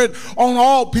Spirit on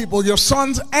all people. Your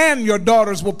sons and your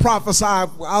daughters will prophesy.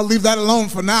 I'll leave that alone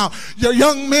for now. Your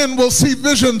young men will see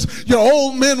visions. Your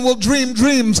old men will dream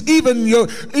dreams.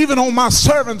 Even on my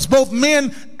servants, both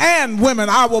men and women,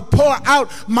 I will pour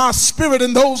out my Spirit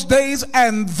in those days,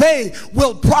 and they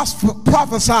will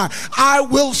prophesy. I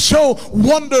will show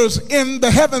wonders in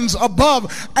the heavens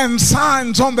above and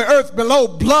signs on the earth below,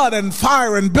 blood and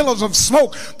fire and billows of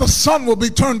smoke. The sun will be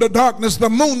turned to darkness, the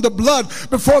moon to blood,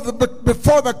 before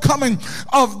the coming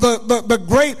of the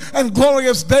great and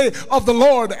glorious day of the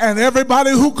Lord, and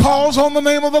everybody who calls on the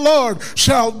name of the Lord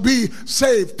shall be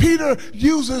saved. Peter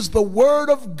uses the Word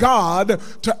of God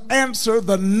to answer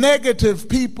the negative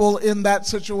people in that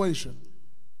situation.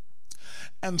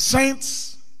 And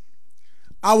saints,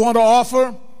 I want to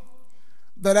offer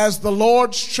that as the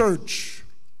Lord's church,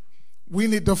 we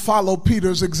need to follow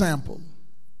Peter's example.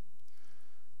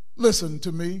 Listen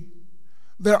to me.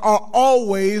 There are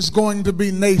always going to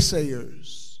be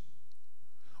naysayers.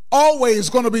 Always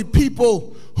going to be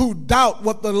people who doubt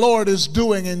what the Lord is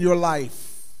doing in your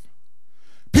life.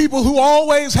 People who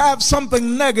always have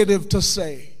something negative to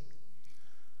say.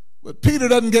 But Peter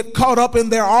doesn't get caught up in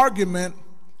their argument.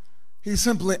 He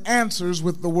simply answers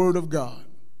with the Word of God.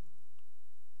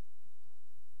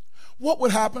 What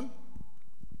would happen?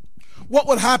 What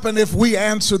would happen if we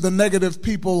answered the negative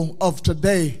people of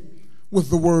today with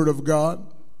the Word of God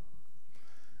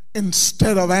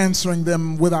instead of answering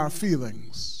them with our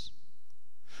feelings?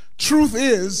 Truth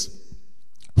is,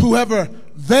 whoever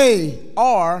they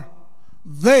are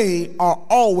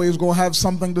always going to have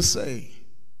something to say.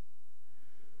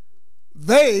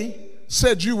 They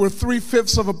said you were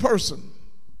 3/5 of a person,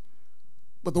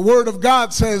 but the Word of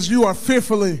God says you are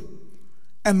fearfully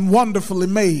and wonderfully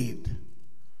made.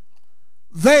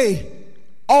 They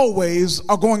always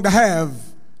are going to have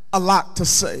a lot to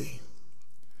say.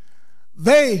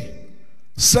 They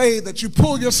say that you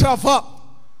pull yourself up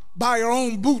by your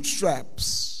own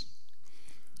bootstraps.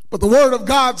 But the Word of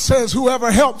God says whoever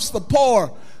helps the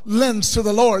poor lends to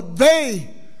the Lord.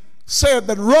 They said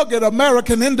that rugged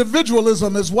American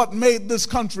individualism is what made this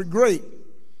country great.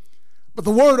 But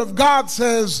the Word of God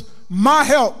says my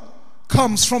help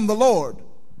comes from the Lord.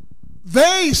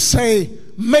 They say,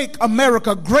 make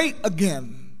America great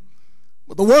again.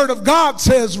 But the Word of God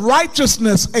says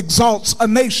righteousness exalts a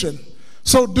nation.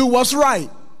 So do what's right.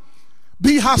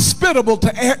 Be hospitable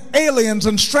to aliens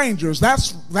and strangers.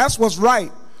 That's what's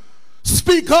right.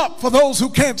 Speak up for those who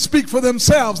can't speak for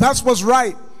themselves. That's what's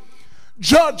right.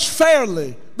 Judge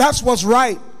fairly. That's what's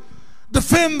right.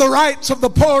 Defend the rights of the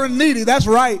poor and needy. That's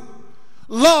right.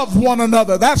 Love one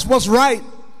another. That's what's right.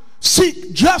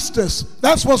 Seek justice.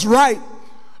 That's what's right.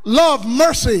 Love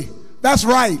mercy. That's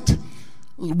right.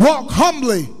 Walk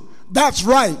humbly. That's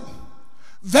right.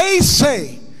 They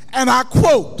say, and I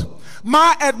quote,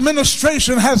 My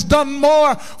administration has done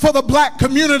more for the black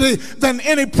community than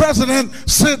any president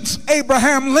since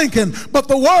Abraham Lincoln. But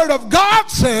the word of God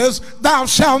says, thou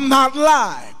shalt not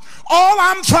lie. All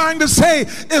I'm trying to say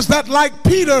is that, like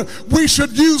Peter, we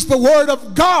should use the word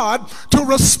of God to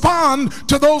respond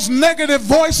to those negative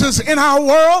voices in our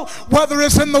world, whether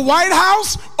it's in the White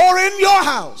House or in your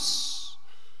house.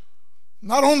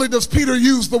 Not only does Peter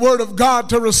use the word of God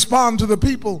to respond to the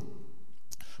people,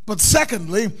 but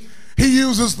secondly, he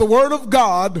uses the word of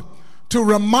God to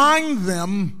remind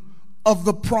them of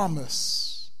the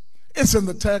promise. It's in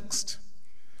the text.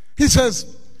 He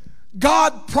says,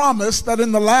 God promised that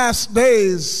in the last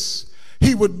days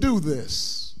he would do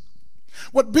this.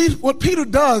 What Peter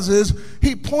does is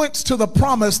he points to the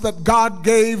promise that God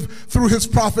gave through his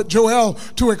prophet Joel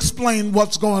to explain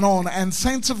what's going on. And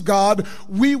saints of God,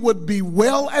 we would be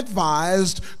well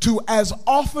advised to, as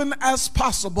often as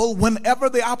possible, whenever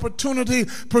the opportunity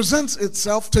presents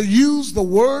itself, to use the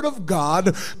word of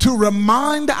God to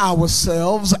remind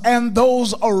ourselves and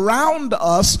those around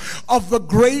us of the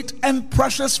great and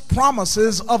precious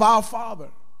promises of our Father.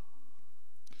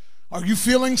 Are you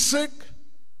feeling sick?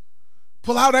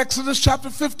 Pull out Exodus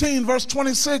chapter 15, verse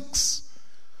 26.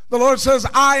 The Lord says,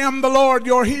 I am the Lord,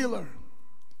 your healer.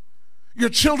 Your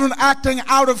children acting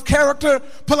out of character,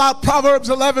 pull out Proverbs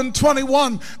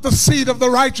 11:21. The seed of the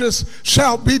righteous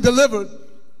shall be delivered.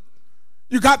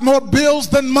 You got more bills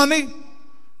than money?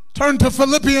 Turn to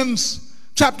Philippians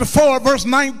chapter 4, verse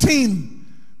 19.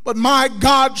 But my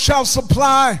God shall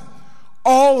supply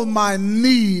all my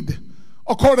need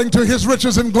according to his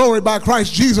riches and glory by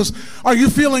Christ Jesus. Are you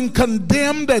feeling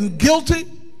condemned and guilty?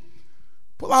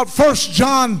 Pull out 1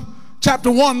 John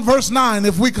chapter 1, verse 9.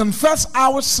 If we confess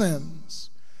our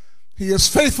sins, he is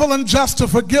faithful and just to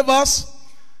forgive us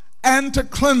and to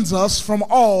cleanse us from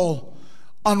all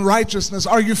unrighteousness.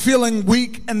 Are you feeling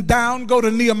weak and down? Go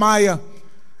to Nehemiah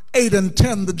 8 and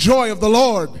 10. The joy of the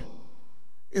Lord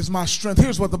is my strength.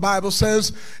 Here's what the Bible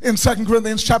says in 2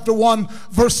 Corinthians chapter 1,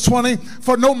 verse 20.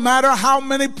 For no matter how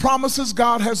many promises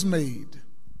God has made,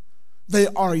 they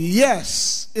are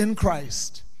yes in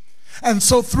Christ. And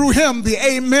so through him, the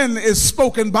amen is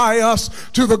spoken by us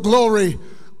to the glory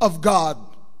of God.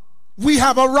 We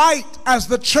have a right as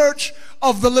the church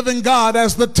of the living God,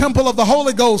 as the temple of the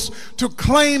Holy Ghost, to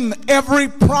claim every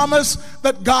promise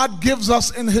that God gives us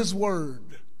in his word.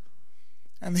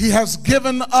 And he has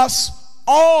given us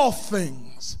all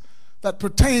things that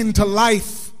pertain to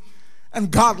life and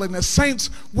godliness. Saints,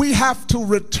 we have to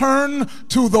return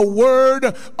to the word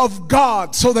of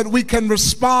God so that we can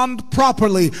respond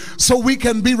properly, so we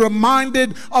can be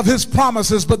reminded of his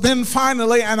promises. But then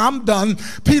finally, and I'm done,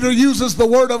 Peter uses the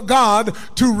word of God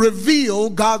to reveal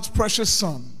God's precious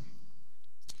Son.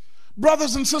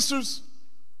 Brothers and sisters,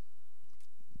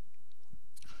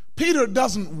 Peter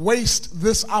doesn't waste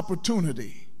this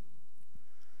opportunity.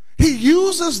 He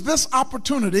uses this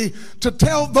opportunity to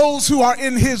tell those who are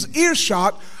in his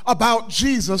earshot about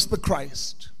Jesus the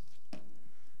Christ.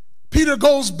 Peter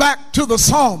goes back to the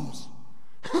Psalms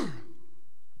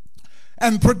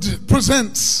and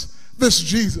presents this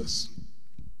Jesus.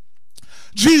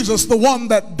 Jesus, the one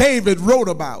that David wrote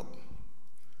about.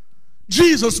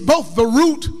 Jesus, both the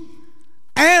root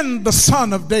and the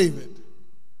son of David.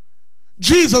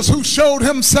 Jesus, who showed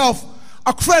himself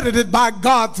accredited by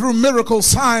God through miracles,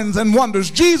 signs, and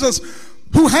wonders. Jesus,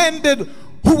 who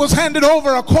was handed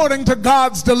over according to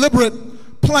God's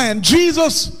deliberate plan.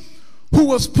 Jesus, who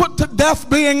was put to death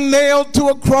being nailed to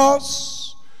a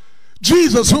cross.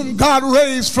 Jesus, whom God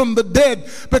raised from the dead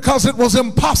because it was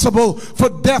impossible for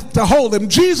death to hold him.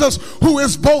 Jesus, who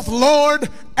is both Lord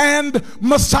and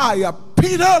Messiah.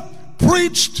 Peter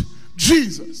preached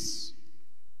Jesus.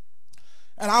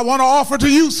 And I want to offer to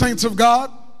you, saints of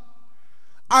God,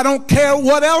 I don't care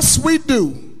what else we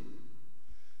do.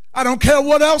 I don't care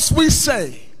what else we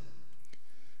say.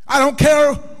 I don't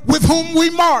care with whom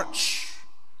we march.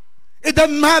 It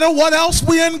doesn't matter what else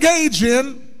we engage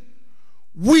in.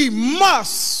 We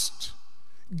must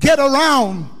get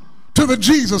around to the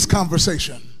Jesus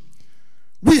conversation.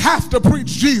 We have to preach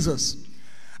Jesus.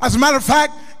 As a matter of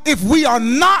fact, if we are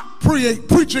not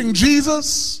preaching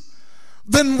Jesus,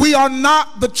 then we are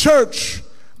not the church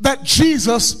that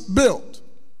Jesus built.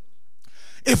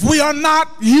 If we are not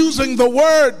using the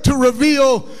word to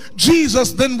reveal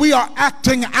Jesus, then we are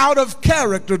acting out of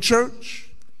character, church.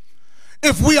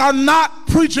 If we are not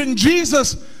preaching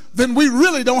Jesus, then we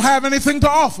really don't have anything to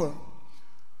offer.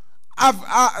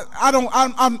 I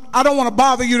don't want to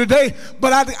bother you today,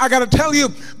 but I got to tell you,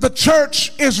 the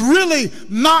church is really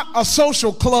not a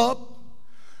social club,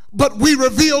 but we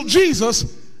reveal Jesus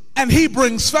and he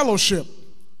brings fellowship.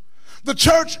 The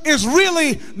church is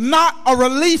really not a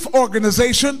relief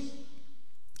organization,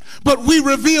 but we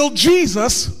reveal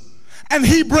Jesus and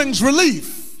he brings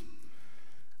relief.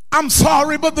 I'm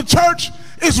sorry, but the church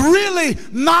is really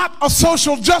not a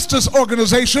social justice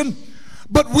organization,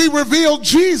 but we reveal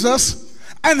Jesus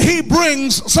and he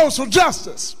brings social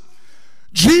justice.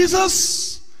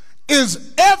 Jesus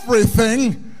is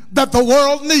everything that the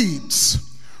world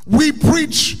needs. We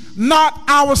preach not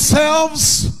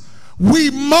ourselves.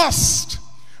 We must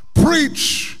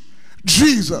preach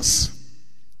Jesus.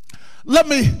 Let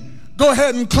me go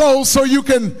ahead and close so you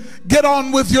can get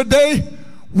on with your day.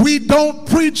 We don't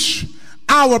preach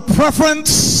our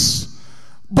preference,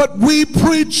 but we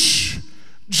preach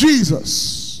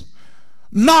Jesus.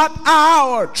 Not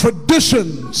our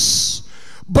traditions,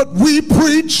 but we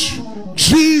preach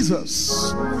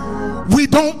Jesus. We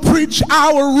don't preach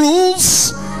our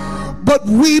rules, but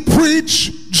we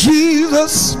preach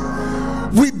Jesus.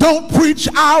 We don't preach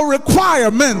our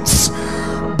requirements,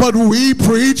 but we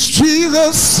preach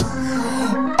Jesus.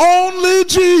 Only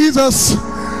Jesus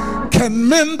can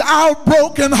mend our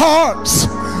broken hearts.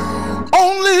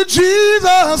 Only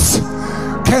Jesus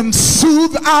can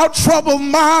soothe our troubled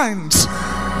minds.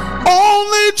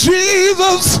 Only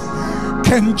Jesus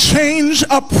can change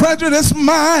a prejudiced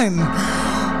mind.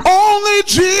 Only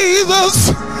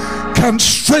Jesus can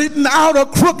straighten out a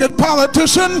crooked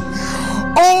politician.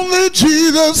 Only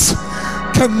Jesus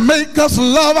can make us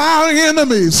love our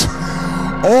enemies.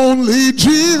 Only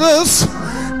Jesus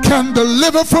can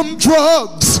deliver from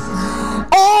drugs.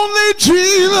 Only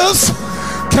Jesus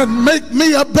can make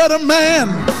me a better man.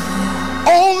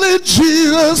 Only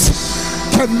Jesus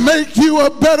can make you a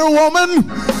better woman.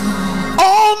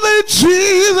 Only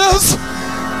Jesus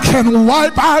can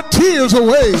wipe our tears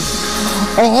away.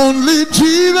 Only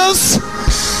Jesus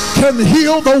can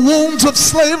heal the wounds of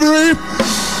slavery.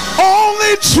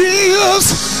 Only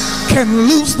Jesus can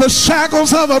loose the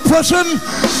shackles of oppression.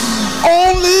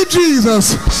 Only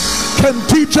Jesus can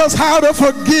teach us how to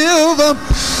forgive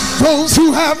those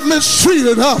who have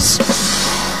mistreated us.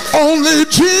 Only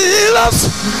Jesus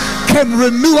can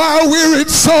renew our wearied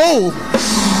soul.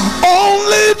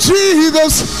 Only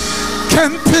Jesus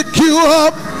can pick you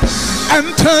up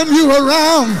and turn you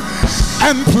around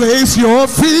and place your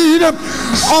feet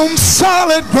on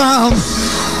solid ground.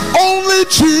 Only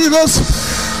Jesus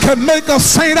can make a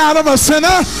saint out of a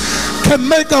sinner, can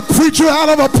make a preacher out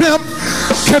of a pimp,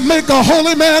 can make a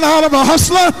holy man out of a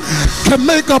hustler, can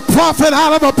make a prophet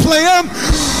out of a player.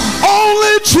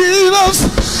 Only Jesus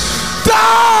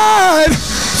died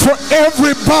for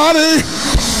everybody.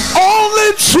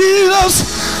 Only Jesus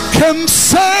can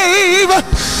save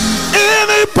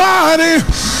anybody.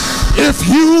 If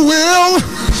you will,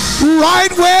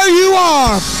 right where you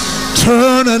are,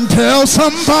 turn and tell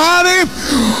somebody,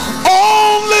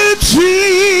 only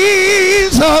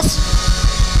Jesus.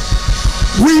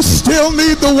 We still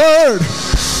need the word.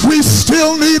 We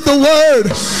still need the word.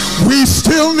 We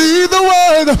still need the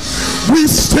word. We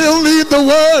still need the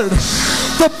word.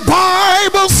 The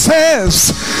Bible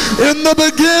says, in the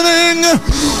beginning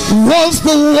was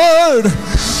the Word,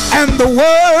 and the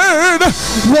Word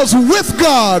was with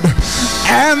God,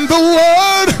 and the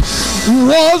Word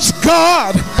was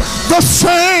God. The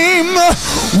same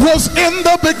was in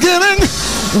the beginning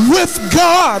with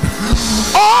God.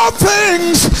 All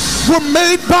things were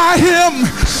made by him,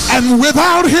 and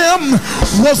without him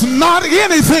was not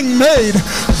anything made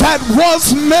that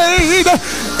was made.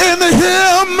 In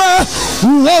him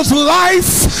was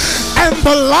life, and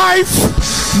the life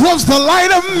was the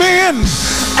light of men,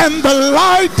 and the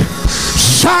light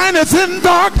shineth in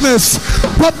darkness,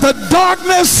 but the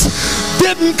darkness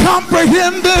didn't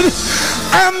comprehend it.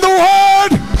 And the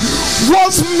Word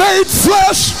was made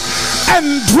flesh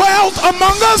and dwelt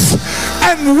among us,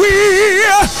 and we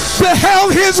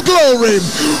beheld his glory.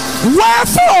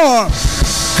 Wherefore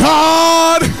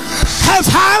God has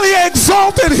highly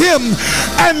exalted him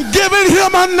and given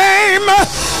him a name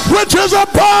which is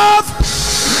above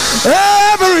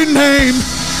every name,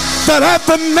 that at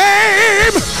the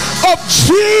name of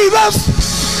Jesus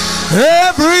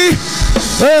every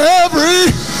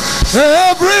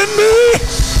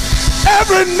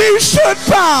knee should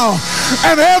bow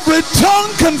and every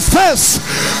tongue confess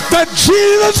that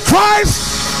Jesus Christ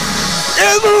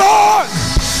is Lord.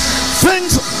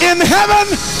 Things in heaven,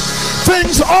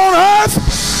 things on earth,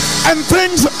 and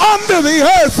things under the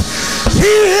earth.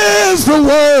 He is the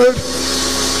Word.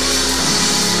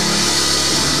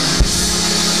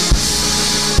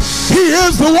 He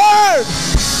is the Word.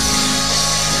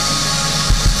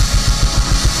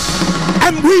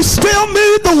 And we still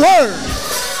need the Word.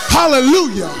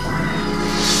 Hallelujah.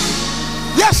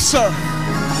 Yes, sir.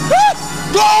 Woo!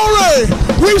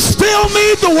 We still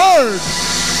need the word.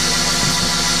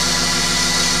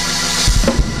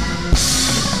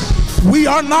 We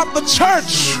are not the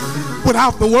church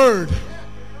without the word.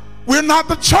 We're not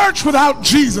the church without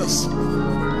Jesus.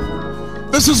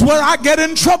 This is where I get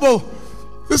in trouble.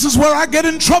 This is where I get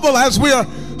in trouble as we are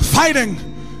fighting,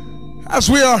 as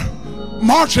we are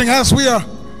marching, as we are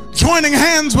joining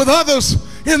hands with others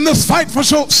in this fight for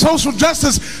social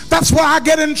justice. That's where I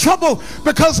get in trouble,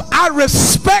 because I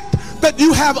respect that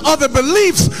you have other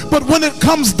beliefs, but when it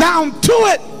comes down to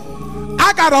it,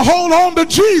 I got to hold on to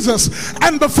Jesus.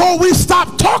 And before we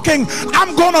stop talking,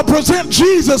 I'm going to present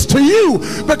Jesus to you,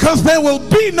 because there will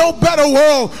be no better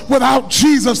world without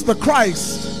Jesus the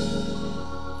Christ.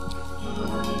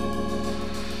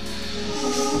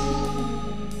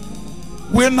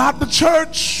 We're not the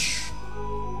church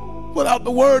without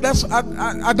the word.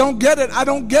 I don't get it. I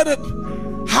don't get it.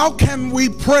 How can we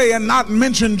pray and not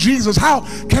mention Jesus? How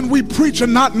can we preach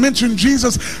and not mention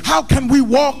Jesus? How can we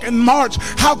walk and march?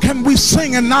 How can we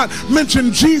sing and not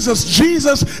mention Jesus?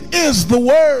 Jesus is the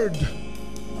word.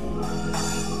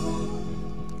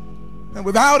 And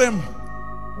without him,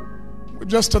 we're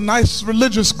just a nice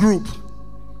religious group.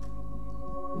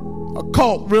 A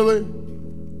cult, really.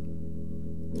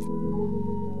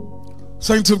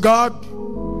 Saints of God,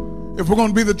 if we're going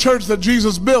to be the church that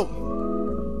Jesus built,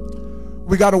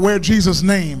 we got to wear Jesus'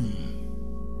 name.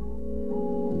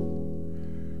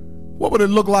 What would it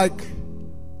look like?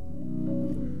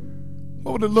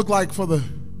 What would it look like for the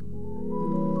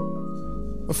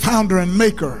founder and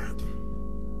maker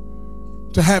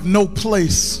to have no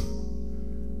place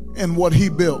in what he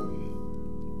built?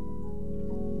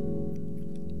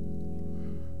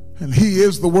 And he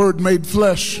is the Word made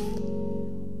flesh.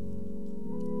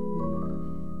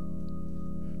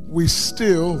 We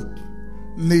still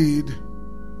need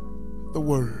the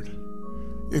word.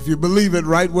 If you believe it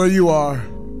right where you are,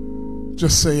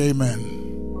 just say amen.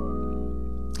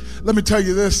 Let me tell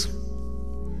you this.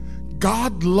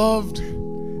 God loved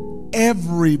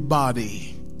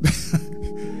everybody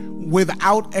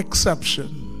without exception.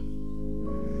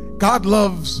 God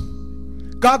loved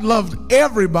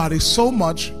everybody so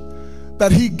much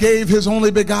that he gave his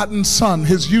only begotten son,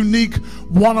 his unique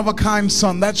one-of-a-kind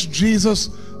son. That's Jesus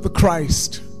the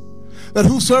Christ. That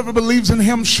whosoever believes in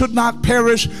him should not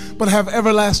perish but have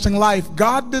everlasting life.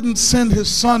 God didn't send his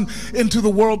son into the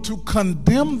world to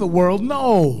condemn the world,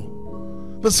 no,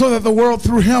 but so that the world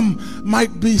through him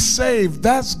might be saved.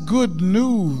 That's good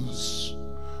news.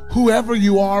 Whoever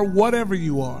you are, whatever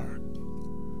you are,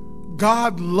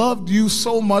 God loved you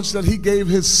so much that he gave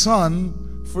his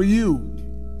son for you.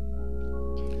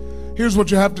 Here's what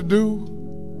you have to do.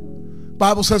 The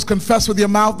Bible says, confess with your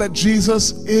mouth that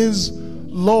Jesus is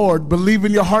Lord. Believe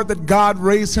in your heart that God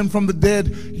raised him from the dead.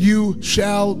 You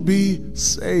shall be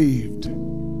saved.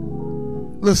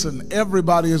 Listen,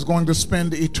 everybody is going to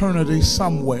spend eternity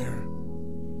somewhere,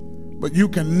 but you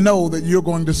can know that you're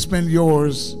going to spend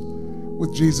yours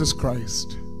with Jesus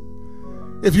Christ.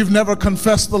 If you've never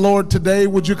confessed the Lord today,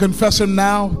 would you confess him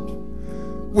now?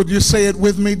 Would you say it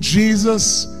with me?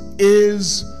 Jesus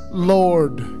is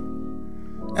Lord.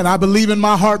 And I believe in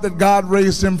my heart that God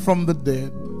raised him from the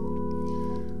dead.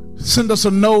 Send us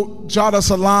a note, jot us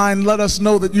a line, let us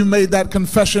know that you made that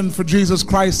confession for Jesus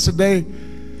Christ today.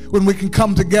 When we can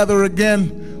come together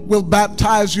again, we'll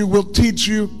baptize you, we'll teach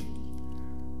you.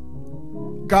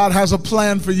 God has a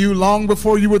plan for you. Long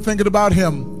before you were thinking about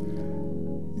him,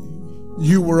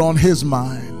 you were on his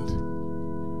mind.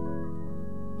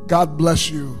 God bless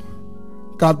you.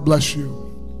 God bless you.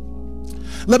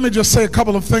 Let me just say a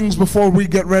couple of things before we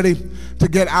get ready to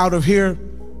get out of here.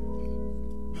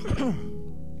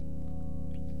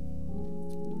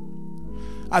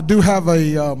 I do have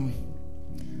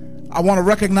I want to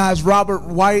recognize Robert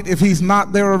White. If he's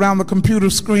not there around the computer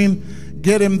screen,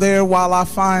 get him there while I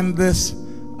find this.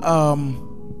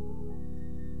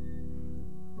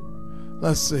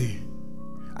 Let's see.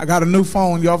 I got a new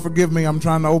phone. Y'all forgive me. I'm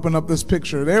trying to open up this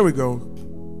picture. There we go.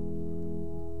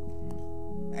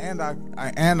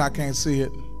 And I can't see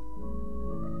it.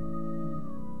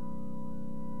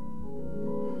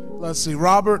 Let's see.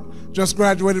 Robert just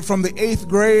graduated from the 8th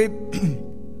grade.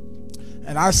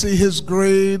 And I see his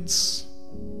grades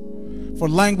for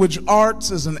language arts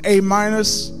is an A-,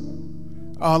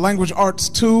 language arts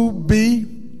 2, B.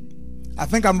 I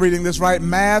think I'm reading this right.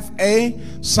 Math, A,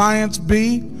 science,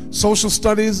 B, social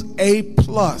studies, A+.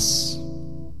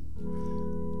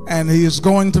 And he is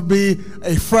going to be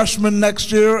a freshman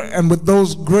next year, and with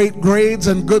those great grades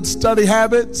and good study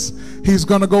habits, he's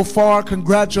going to go far.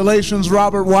 Congratulations,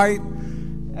 Robert White.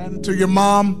 And to your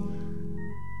mom,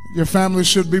 your family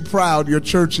should be proud. Your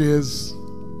church is.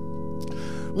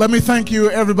 Let me thank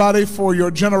you, everybody, for your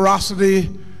generosity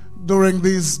during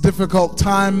these difficult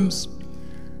times.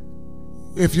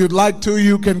 If you'd like to,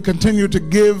 you can continue to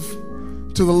give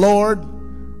to the Lord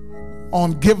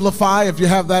on Givelify if you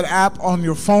have that app on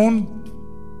your phone.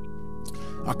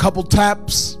 A couple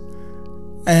taps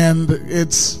and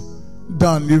it's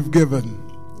done. You've given.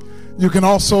 You can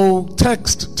also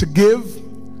text to give.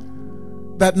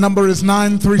 That number is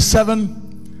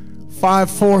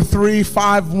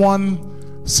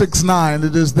 937-543-5169.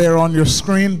 It is there on your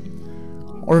screen.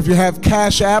 Or if you have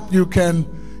Cash App, you can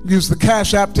use the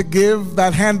Cash App to give.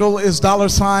 That handle is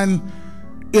 $MTCALMBC.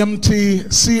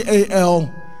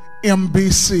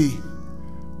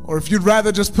 Or if you'd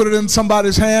rather just put it in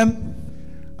somebody's hand,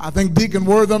 I think Deacon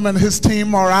Wortham and his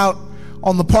team are out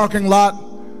on the parking lot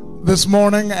this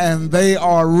morning, and they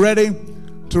are ready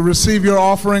to receive your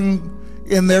offering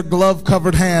in their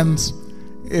glove-covered hands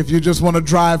if you just want to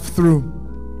drive through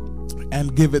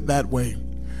and give it that way.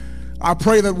 I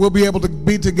pray that we'll be able to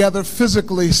be together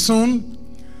physically soon.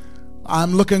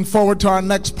 I'm looking forward to our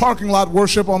next parking lot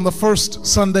worship on the first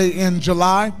Sunday in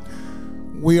July.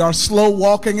 We are slow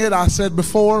walking it. I said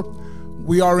before,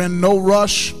 we are in no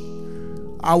rush.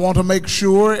 I want to make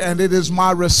sure, and it is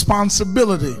my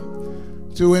responsibility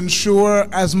to ensure,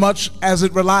 as much as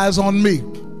it relies on me,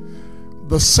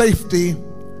 the safety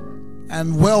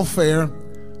and welfare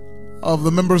of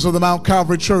the members of the Mount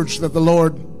Calvary Church that the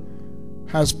Lord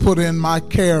has put in my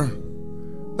care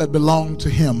that belong to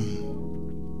Him.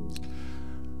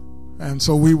 And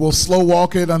so we will slow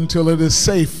walk it until it is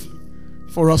safe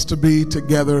for us to be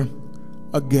together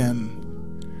again.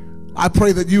 I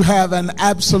pray that you have an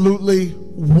absolutely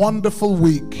wonderful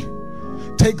week.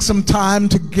 Take some time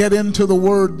to get into the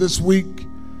Word this week.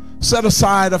 Set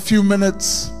aside a few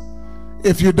minutes.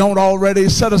 If you don't already,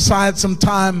 set aside some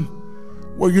time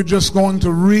where you're just going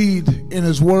to read in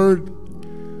His Word.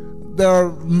 There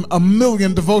are a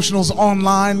million devotionals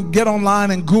online. Get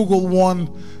online and Google one.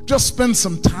 Just spend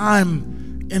some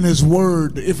time in His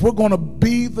Word. If we're going to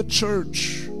be the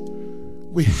church,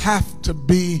 we have to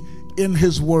be in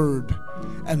His Word.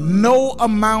 And no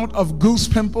amount of goose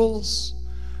pimples,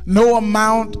 no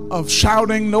amount of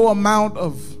shouting, no amount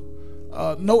of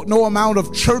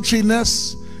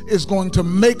churchiness is going to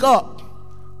make up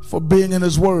for being in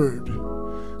His Word.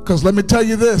 Because let me tell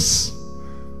you this,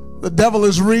 the devil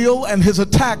is real and his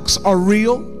attacks are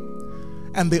real,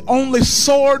 and the only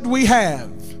sword we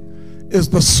have is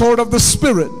the sword of the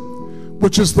Spirit,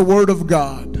 which is the Word of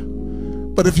God.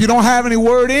 But if you don't have any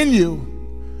Word in you,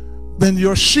 then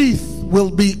your sheath will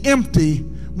be empty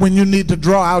when you need to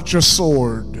draw out your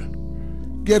sword.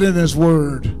 Get in His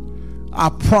Word. I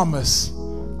promise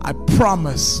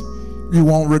you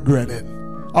won't regret it.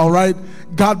 All right?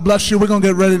 God bless you. We're going to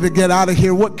get ready to get out of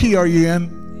here. What key are you in?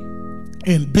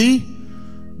 In B?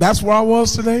 That's where I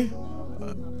was today?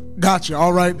 Gotcha.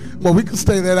 All right. Well, we can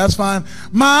stay there. That's fine.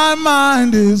 My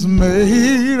mind is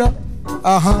made up.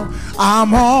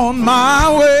 I'm on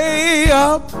my way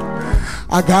up.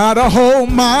 I gotta hold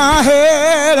my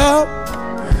head up.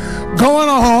 Going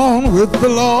on with the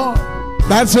Lord.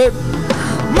 That's it.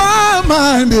 My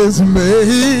mind is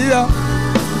made up.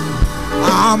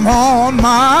 I'm on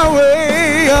my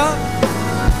way up.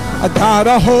 I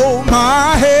gotta hold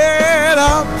my head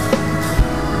up.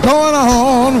 Going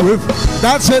on with.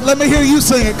 That's it. Let me hear you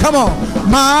sing it. Come on.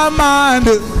 My mind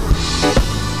is.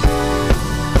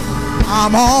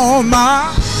 I'm on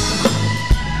my.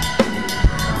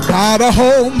 Gotta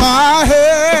hold my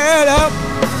head up.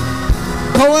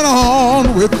 Going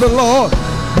on with the Lord.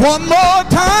 One more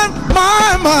time.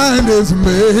 My mind is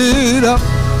made up.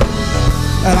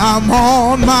 And I'm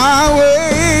on my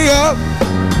way up.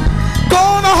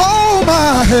 Gonna hold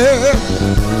my head.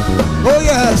 Oh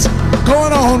yes.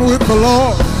 Going on with the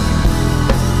Lord.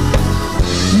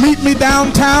 Meet me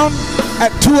downtown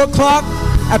at 2 o'clock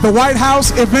at the White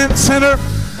House Event Center.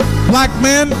 Black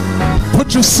men,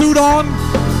 put your suit on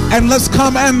and let's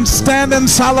come and stand in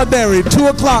solidarity. 2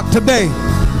 o'clock today.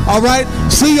 All right?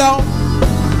 See y'all.